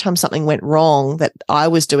that every time something went wrong, that I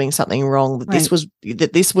was doing something wrong, that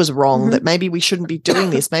this was wrong, that maybe we shouldn't be doing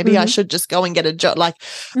this. Maybe I should just go and get a job. Like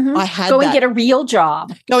I had go and get a real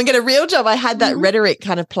job. Go and get a real job. I had that rhetoric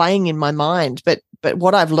kind of playing in my mind. But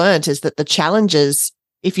what I've learned is that the challenges,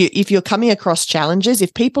 if you're coming across challenges,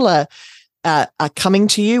 if people are coming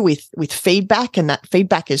to you with feedback and that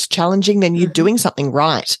feedback is challenging, then you're doing something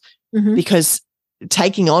right because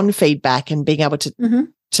taking on feedback and being able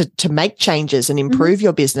to make changes and improve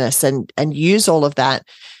your business and use all of that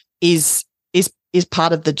is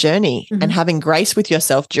part of the journey. And having grace with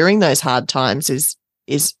yourself during those hard times is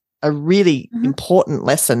a really important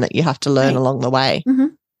lesson that you have to learn along the way.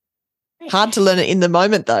 Hard to learn it in the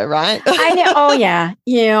moment though, right? I know. Oh yeah.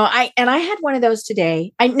 I had one of those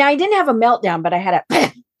today. I didn't have a meltdown, but I had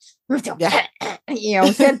a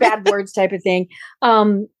said bad words type of thing.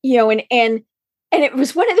 And it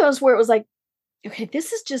was one of those where it was like, okay,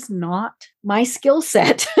 this is just not my skill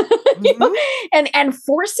set. And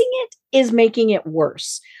forcing it is making it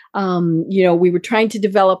worse. We were trying to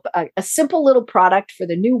develop a simple little product for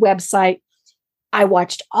the new website. I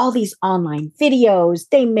watched all these online videos.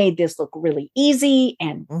 They made this look really easy.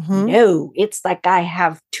 And no, it's like I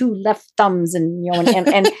have two left thumbs and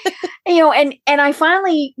I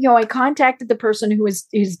finally, I contacted the person who's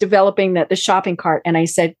developing the shopping cart. And I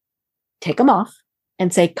said, take them off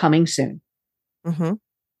and say coming soon.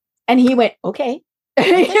 And he went, okay. And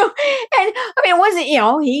I mean, it wasn't,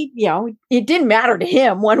 it didn't matter to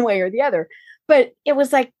him one way or the other, but it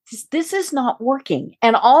was like, this is not working.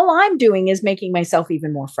 And all I'm doing is making myself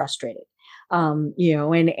even more frustrated. And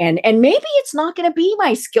maybe it's not going to be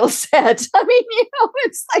my skill set. I mean,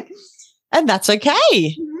 it's like, and that's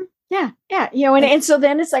okay. Yeah. And so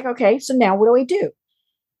then it's like, okay, so now what do I do?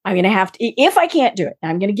 I'm going to have to, if I can't do it,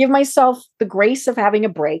 I'm going to give myself the grace of having a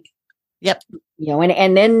break. Yep.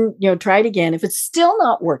 And then, try it again. If it's still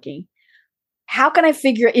not working, how can I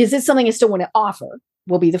figure, is it something I still want to offer?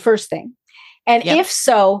 Will be the first thing. And if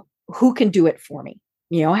so, who can do it for me?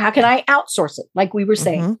 How can I outsource it? Like we were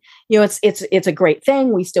saying, it's a great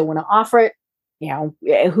thing. We still want to offer it.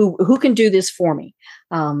 Who can do this for me?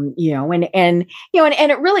 And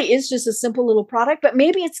it really is just a simple little product, but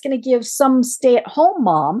maybe it's going to give some stay-at-home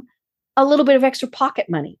mom a little bit of extra pocket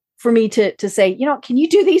money for me to say, can you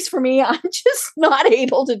do these for me? I'm just not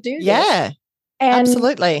able to do this. Yeah,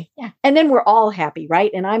 absolutely. Yeah. And then we're all happy,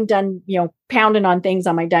 right? And I'm done, pounding on things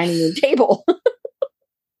on my dining room table.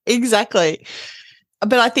 Exactly.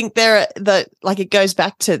 But I think it goes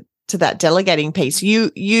back to that delegating piece.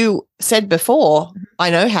 You said before, I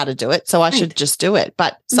know how to do it, so I should just do it.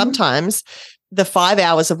 But sometimes the 5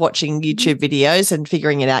 hours of watching YouTube videos and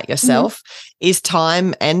figuring it out yourself is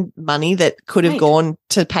time and money that could have gone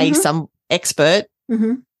to pay some expert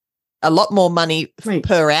a lot more money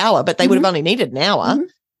per hour, but they would have only needed an hour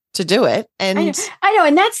to do it. And I know.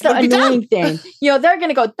 And that's the annoying thing. They're going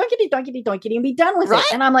to go donkey, donkey, donkey, and be done with it.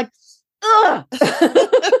 And I'm like, ugh.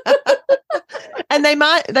 And they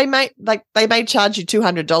may charge you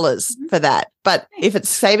 $200 for that, but if it's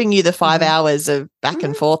saving you the 5 hours of back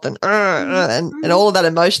and forth and all of that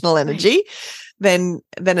emotional energy, then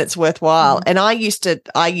it's worthwhile. And I used to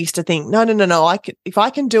think, no, if I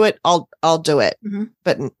can do it, I'll do it.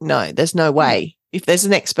 But no, there's no way. If there's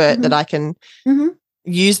an expert that I can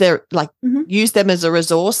use use them as a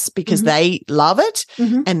resource because they love it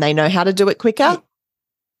and they know how to do it quicker.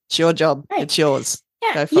 It's your job. Right. It's yours.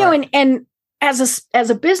 Yeah. And as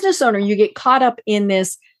a business owner, you get caught up in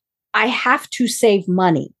this, I have to save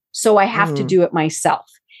money, so I have to do it myself.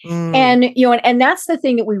 And, and that's the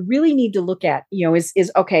thing that we really need to look at,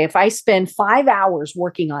 is okay, if I spend 5 hours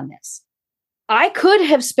working on this, I could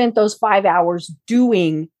have spent those 5 hours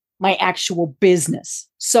doing my actual business.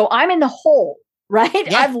 So I'm in the hole, right?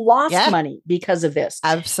 Yeah. I've lost money because of this.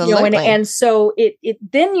 Absolutely. And so it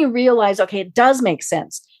then you realize, okay, it does make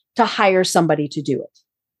sense to hire somebody to do it.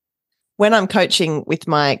 When I'm coaching with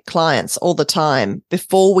my clients all the time,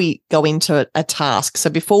 before we go into a task,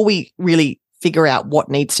 so before we really figure out what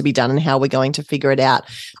needs to be done and how we're going to figure it out,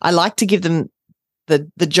 I like to give them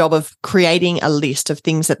the job of creating a list of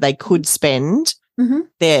things that they could spend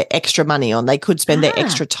their extra money on. They could spend their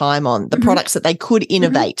extra time on, the products that they could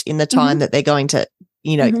innovate in the time that they're going to,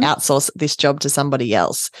 outsource this job to somebody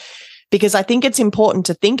else. Because I think it's important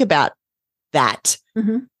to think about that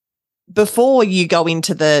before you go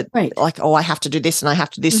into the I have to do this and I have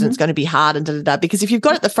to do this and it's going to be hard and da. Because if you've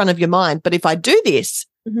got it at the front of your mind, but if I do this,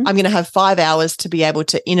 I'm going to have 5 hours to be able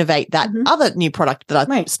to innovate that other new product that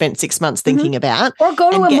I've spent 6 months thinking about. Or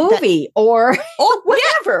go to a movie or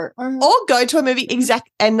whatever. Or go to a movie.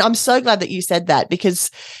 Exactly. And I'm so glad that you said that,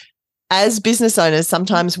 because as business owners,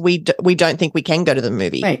 sometimes we don't think we can go to the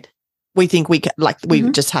movie. Right. We think we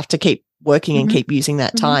just have to keep working and keep using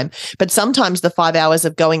that time. But sometimes the 5 hours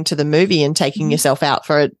of going to the movie and taking yourself out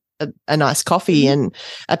for a nice coffee and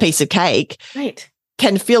a piece of cake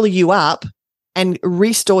can fill you up and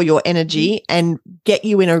restore your energy and get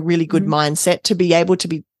you in a really good mindset to be able to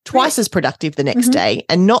be twice as productive the next day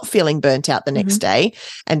and not feeling burnt out the next day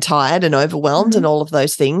and tired and overwhelmed and all of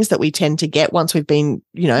those things that we tend to get once we've been,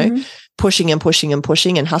 pushing and pushing and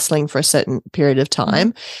pushing and hustling for a certain period of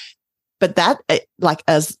time. But that,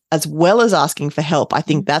 as well as asking for help, I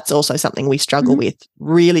think that's also something we struggle with,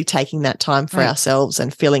 really taking that time for ourselves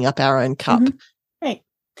and filling up our own cup. Right.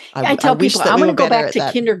 I tell people, I'm going to go back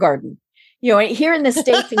to kindergarten. Here in the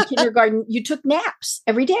States in kindergarten, you took naps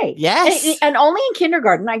every day. Yes. And only in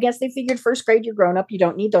kindergarten. I guess they figured first grade, you're grown up, you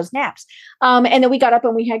don't need those naps. And then we got up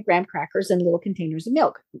and we had graham crackers and little containers of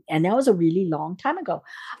milk. And that was a really long time ago.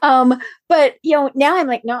 But, now I'm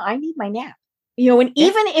like, no, I need my nap. And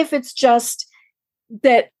even if it's just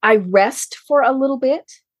that I rest for a little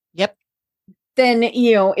bit. Yep. Then,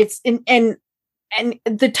 it's, and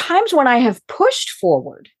the times when I have pushed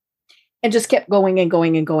forward and just kept going and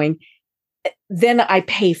going and going, then I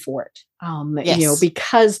pay for it.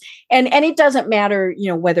 Because, and it doesn't matter,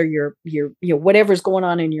 whether you're, whatever's going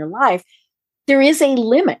on in your life, there is a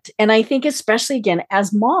limit. And I think especially again,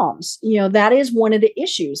 as moms, that is one of the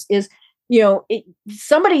issues is,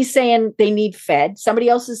 somebody's saying they need fed. Somebody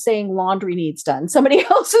else is saying laundry needs done. Somebody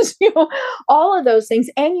else is, all of those things.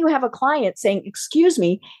 And you have a client saying, excuse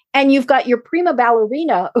me. And you've got your prima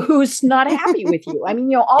ballerina who's not happy with you. I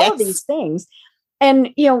mean, all of these things.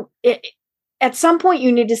 And, at some point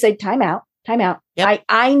you need to say, time out. Yep.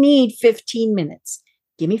 I need 15 minutes.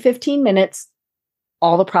 Give me 15 minutes.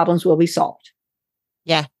 All the problems will be solved.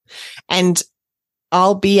 Yeah. And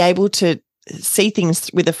I'll be able to see things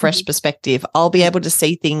with a fresh perspective. I'll be able to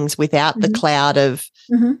see things without the cloud of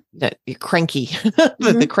you're cranky,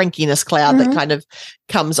 the crankiness cloud that kind of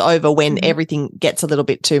comes over when everything gets a little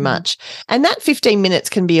bit too much. And that 15 minutes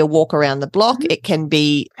can be a walk around the block. It can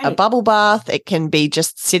be a bubble bath. It can be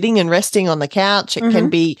just sitting and resting on the couch. It can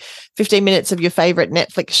be 15 minutes of your favorite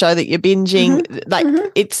Netflix show that you're binging.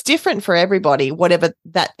 It's different for everybody, whatever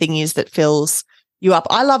that thing is that fills you up.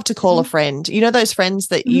 I love to call a friend. You know those friends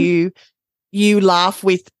that you laugh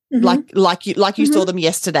with like you saw them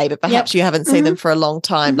yesterday, but perhaps you haven't seen them for a long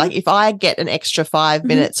time. Like if I get an extra 5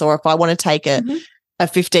 minutes or if I want to take a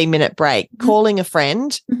 15-minute break, calling a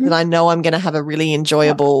friend that I know I'm going to have a really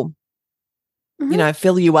enjoyable,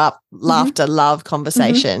 fill you up, laughter, love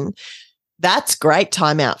conversation, that's great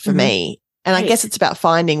time out for me. And I guess it's about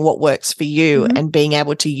finding what works for you and being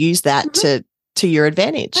able to use that to your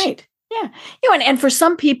advantage. Right. Yeah. And for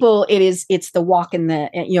some people it's the walk in the,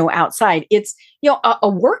 outside. It's, a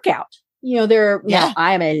workout,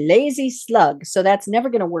 I am a lazy slug, so that's never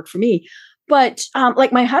going to work for me. But,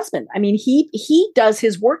 like my husband, I mean, he does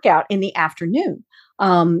his workout in the afternoon,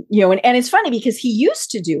 and it's funny because he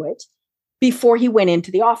used to do it before he went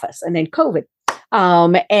into the office and then COVID.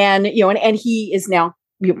 And he is now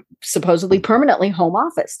supposedly permanently home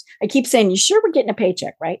officed. I keep saying, you sure we're getting a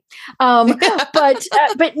paycheck, right? But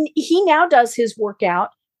he now does his workout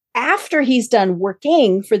after he's done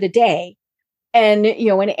working for the day. And,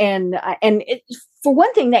 for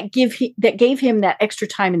one thing that gave him that extra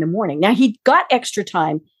time in the morning. Now he got extra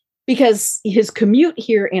time because his commute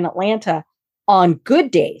here in Atlanta on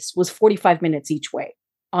good days was 45 minutes each way.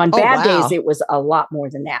 On bad days, it was a lot more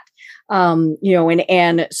than that.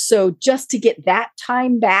 And so just to get that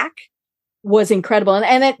time back was incredible.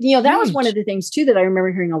 And that, that was one of the things too, that I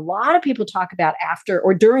remember hearing a lot of people talk about after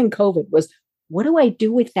or during COVID was, what do I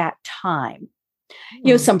do with that time?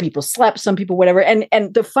 Some people slept, some people, whatever.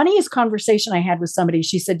 And the funniest conversation I had with somebody,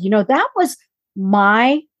 she said, that was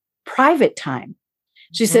my private time.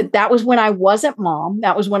 She said, that was when I wasn't mom.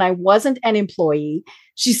 That was when I wasn't an employee.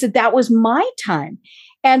 She said, that was my time.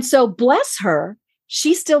 And so bless her,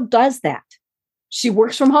 she still does that. She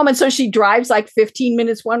works from home. And so she drives like 15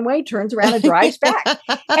 minutes one way, turns around and drives back.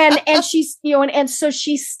 And she's, and so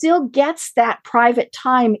she still gets that private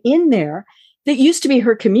time in there that used to be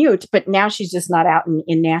her commute, but now she's just not out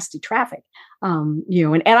in nasty traffic. And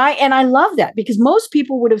I love that because most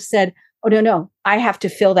people would have said, oh, no, I have to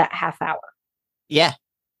fill that half hour. Yeah.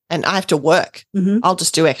 And I have to work. I'll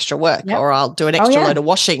just do extra work or I'll do an extra load of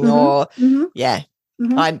washing or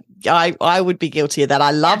I would be guilty of that.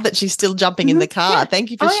 I love that she's still jumping in the car. Yeah.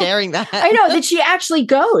 Thank you for sharing that. I know that she actually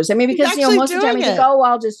goes. I mean, because most of the time you think,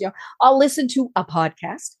 I'll just I'll listen to a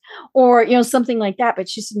podcast or something like that. But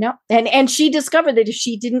she said no, and she discovered that if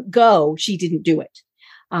she didn't go, she didn't do it.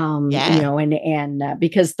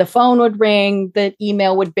 Because the phone would ring, the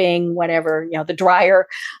email would bing, whatever, the dryer,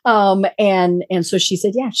 and so she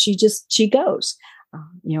said, she goes,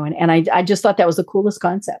 and I just thought that was the coolest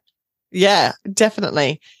concept. Yeah,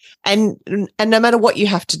 definitely. And no matter what you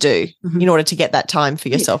have to do in order to get that time for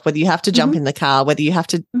yourself, whether you have to jump in the car, whether you have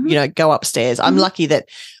to, go upstairs. I'm lucky that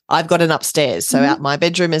I've got an upstairs. So out my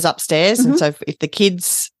bedroom is upstairs. And so if the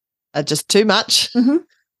kids are just too much,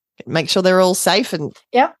 make sure they're all safe and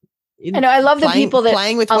I know I love the people that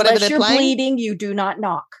playing with whatever they're playing. Bleeding, you do not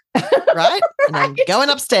knock. Right? And I'm going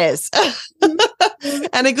upstairs.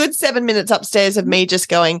 And a good 7 minutes upstairs of me just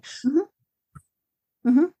going,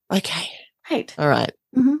 okay. Right. All right.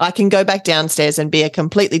 I can go back downstairs and be a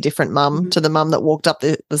completely different mum to the mum that walked up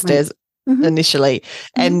the stairs initially.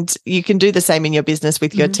 And you can do the same in your business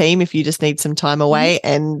with your team if you just need some time away.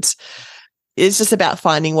 And it's just about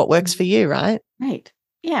finding what works for you, right? Right.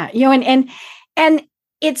 Yeah. And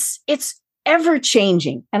it's ever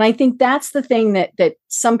changing. And I think that's the thing that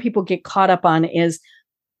some people get caught up on is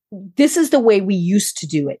this is the way we used to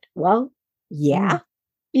do it. Well, yeah.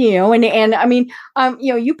 And I mean,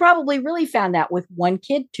 you probably really found that with 1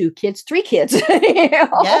 kid, 2 kids, 3 kids,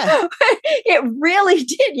 Yeah. It really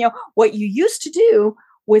did, what you used to do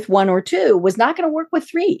with 1 or 2 was not going to work with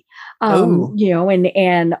 3,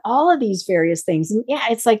 and all of these various things. And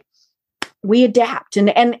it's like we adapt.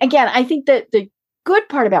 And again, I think that the good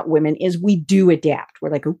part about women is we do adapt. We're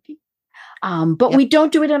like, okay, but we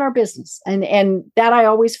don't do it in our business. And that I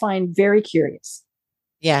always find very curious.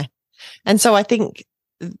 Yeah. And so I think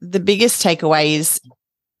the biggest takeaway is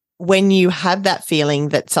when you have that feeling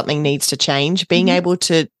that something needs to change, being able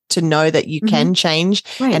to know that you can change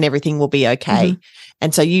and everything will be okay.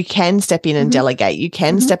 And so you can step in and delegate. You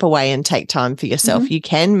can step away and take time for yourself. You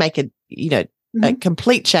can make a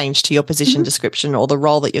complete change to your position description or the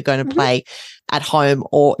role that you're going to play at home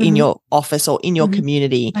or in your office or in your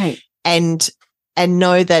community. Right. And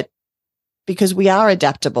know that because we are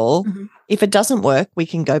adaptable, if it doesn't work, we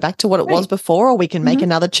can go back to what it was before, or we can make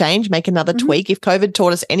another change, make another tweak. If COVID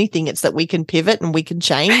taught us anything, it's that we can pivot and we can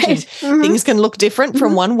change and things can look different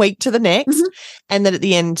from one week to the next, and that at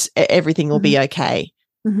the end, everything will be okay.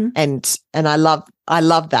 And I love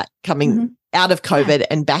that coming out of COVID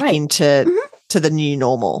and back into to the new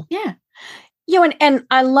normal. Yeah. And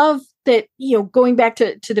I love that, going back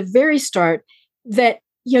to the very start, that,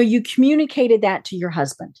 you communicated that to your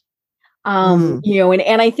husband.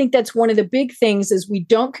 And I think that's one of the big things is we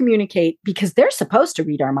don't communicate because they're supposed to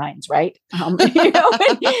read our minds, right?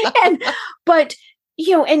 But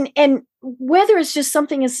whether it's just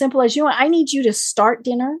something as simple as, I need you to start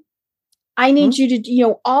dinner. I need you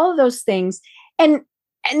to, all of those things. And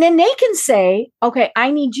then they can say, okay,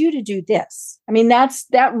 I need you to do this. I mean, that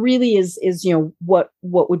really is, what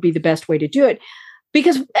would be the best way to do it.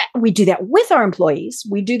 Because we do that with our employees,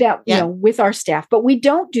 we do that, with our staff, but we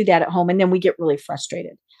don't do that at home, and then we get really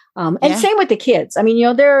frustrated. And same with the kids. I mean,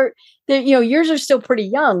 they're yours are still pretty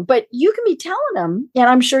young, but you can be telling them, and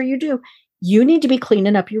I'm sure you do, you need to be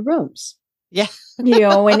cleaning up your rooms. Yeah, and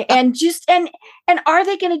are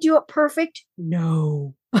they going to do it perfect?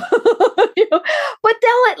 No, but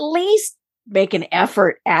they'll at least make an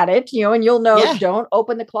effort at it, and you'll know, don't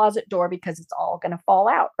open the closet door because it's all going to fall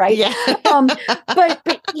out. Right. Yeah. But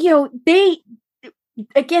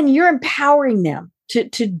again, you're empowering them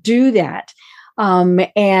to do that.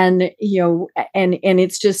 And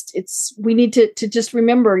we need to just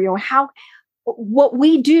remember, how what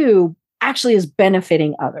we do actually is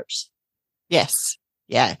benefiting others. Yes.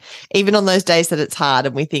 Yeah. Even on those days that it's hard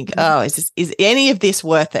and we think, is any of this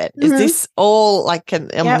worth it? Is this all like, I'm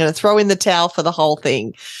going to throw in the towel for the whole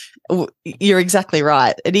thing? You're exactly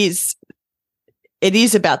right. It is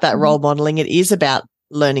about that role modeling. It is about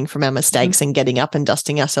learning from our mistakes and getting up and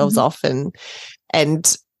dusting ourselves off and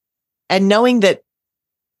knowing that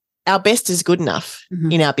our best is good enough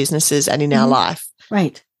in our businesses and in our life.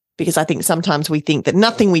 Right. Because I think sometimes we think that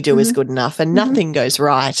nothing we do is good enough and nothing goes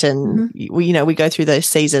right. And we go through those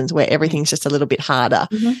seasons where everything's just a little bit harder.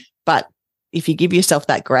 But if you give yourself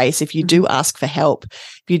that grace, if you do ask for help,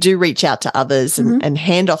 if you do reach out to others and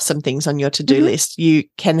hand off some things on your to-do list, you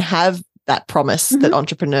can have that promise that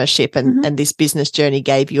entrepreneurship and this business journey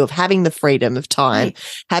gave you of having the freedom of time,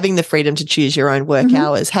 having the freedom to choose your own work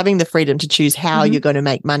hours, having the freedom to choose how you're going to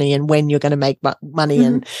make money and when you're going to make money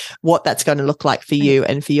and what that's going to look like for you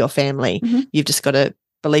and for your family. You've just got to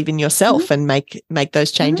believe in yourself and make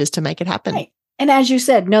those changes to make it happen. Right. And as you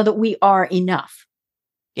said, know that we are enough.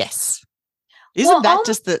 Yes. Isn't that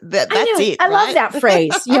just that's it? I love that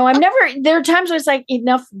phrase. there are times where it's like,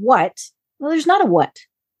 enough what? Well, there's not a what.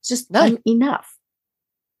 It's just enough,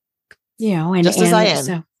 and just as I am.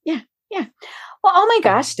 So, yeah. Well, oh my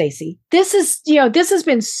gosh, Stacey, this has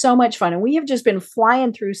been so much fun, and we have just been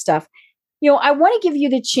flying through stuff. I want to give you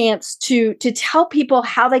the chance to tell people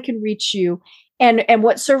how they can reach you and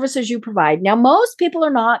what services you provide. Now, most people are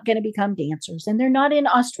not going to become dancers, and they're not in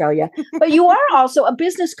Australia, but you are also a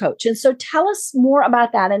business coach, and so tell us more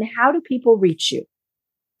about that and how do people reach you?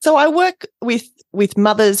 So I work with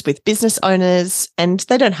mothers, with business owners, and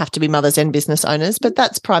they don't have to be mothers and business owners, but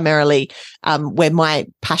that's primarily where my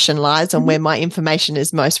passion lies and where my information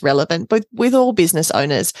is most relevant. But with all business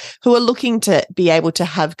owners who are looking to be able to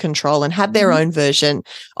have control and have their own version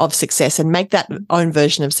of success and make that own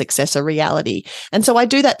version of success a reality. And so I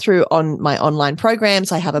do that through on my online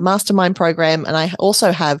programs. I have a mastermind program, and I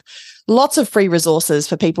also have lots of free resources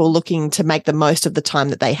for people looking to make the most of the time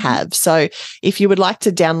that they have. So if you would like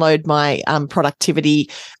to download my productivity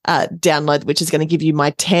download, which is going to give you my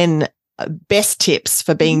 10 best tips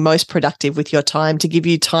for being most productive with your time, to give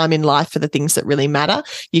you time in life for the things that really matter,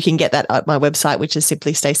 you can get that at my website, which is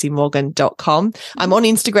simplystacymorgan.com. I'm on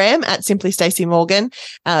Instagram at simplystacymorgan.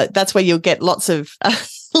 That's where you'll get lots of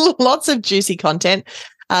juicy content.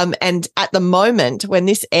 And at the moment, when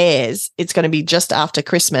this airs, it's going to be just after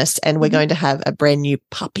Christmas, and we're going to have a brand new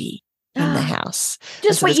puppy in the house.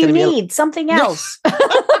 Just what you need, something else.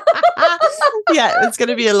 Yeah, it's going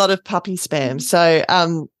to be a lot of puppy spam. So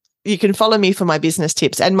you can follow me for my business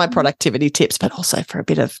tips and my productivity tips, but also for a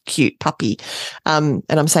bit of cute puppy. And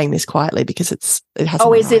I'm saying this quietly because it hasn't.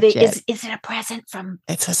 Oh, is it a present from?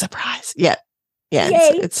 It's a surprise. Yeah. Yeah,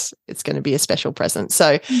 it's going to be a special present.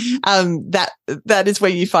 So that is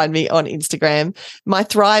where you find me on Instagram. My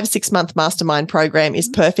Thrive 6-month mastermind program is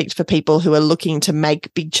perfect for people who are looking to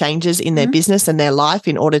make big changes in their business and their life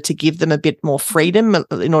in order to give them a bit more freedom,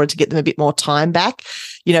 in order to get them a bit more time back.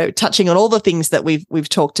 touching on all the things that we've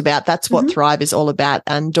talked about. That's what Thrive is all about,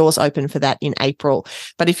 and doors open for that in April.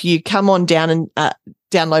 But if you come on down and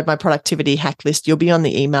download my productivity hack list, you'll be on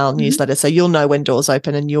the email newsletter, so you'll know when doors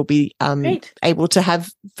open, and you'll be able to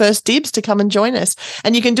have first dibs to come and join us.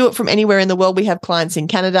 And you can do it from anywhere in the world. We have clients in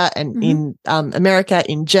Canada and in America,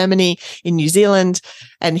 in Germany, in New Zealand,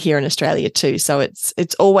 and here in Australia too. So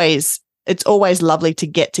it's always lovely to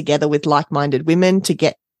get together with like-minded women, to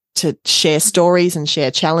get to share stories and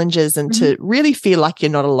share challenges, and to really feel like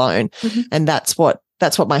you're not alone. And that's what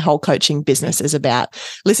my whole coaching business is about.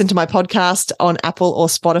 Listen to my podcast on Apple or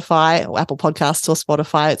Spotify, or Apple Podcasts or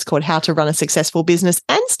Spotify. It's called How to Run a Successful Business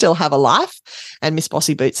and Still Have a Life. And Miss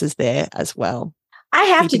Bossy Boots is there as well. I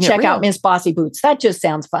have to check out Miss Bossy Boots. That just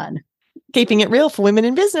sounds fun. Keeping it real for women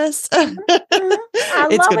in business.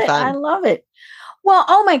 It's good fun. I love it. Well,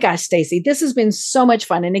 oh my gosh, Stacey, this has been so much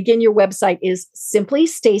fun. And again, your website is Simply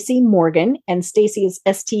Stacey Morgan, and Stacey is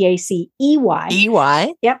Stacey.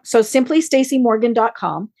 Yep. So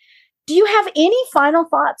simplystacey.morgan.com. Do you have any final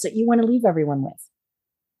thoughts that you want to leave everyone with?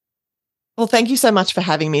 Well, thank you so much for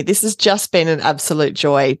having me. This has just been an absolute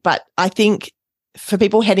joy. But I think for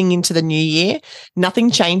people heading into the new year,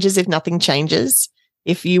 nothing changes if nothing changes.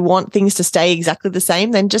 If you want things to stay exactly the same,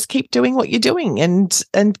 then just keep doing what you're doing and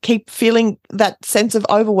keep feeling that sense of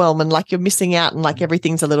overwhelm and like you're missing out and like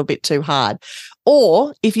everything's a little bit too hard.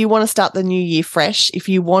 Or if you want to start the new year fresh, if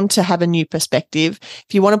you want to have a new perspective,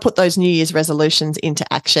 if you want to put those New Year's resolutions into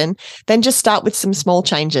action, then just start with some small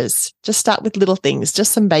changes. Just start with little things,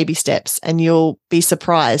 just some baby steps, and you'll be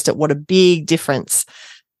surprised at what a big difference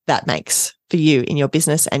that makes for you in your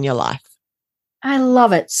business and your life. I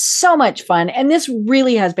love it. So much fun. And this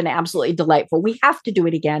really has been absolutely delightful. We have to do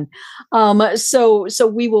it again. So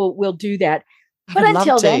we'll do that. But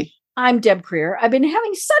until then, I'm Deb Creer. I've been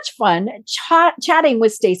having such fun chatting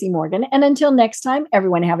with Stacey Morgan. And until next time,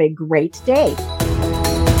 everyone have a great day.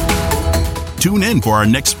 Tune in for our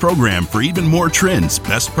next program for even more trends,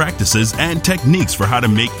 best practices, and techniques for how to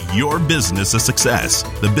make your business a success.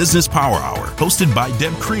 The Business Power Hour, hosted by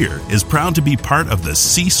Deb Creer, is proud to be part of the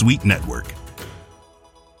C-Suite Network.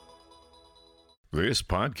 This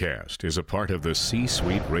podcast is a part of the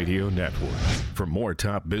C-Suite Radio Network. For more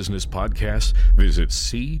top business podcasts, visit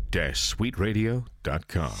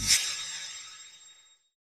c-suiteradio.com.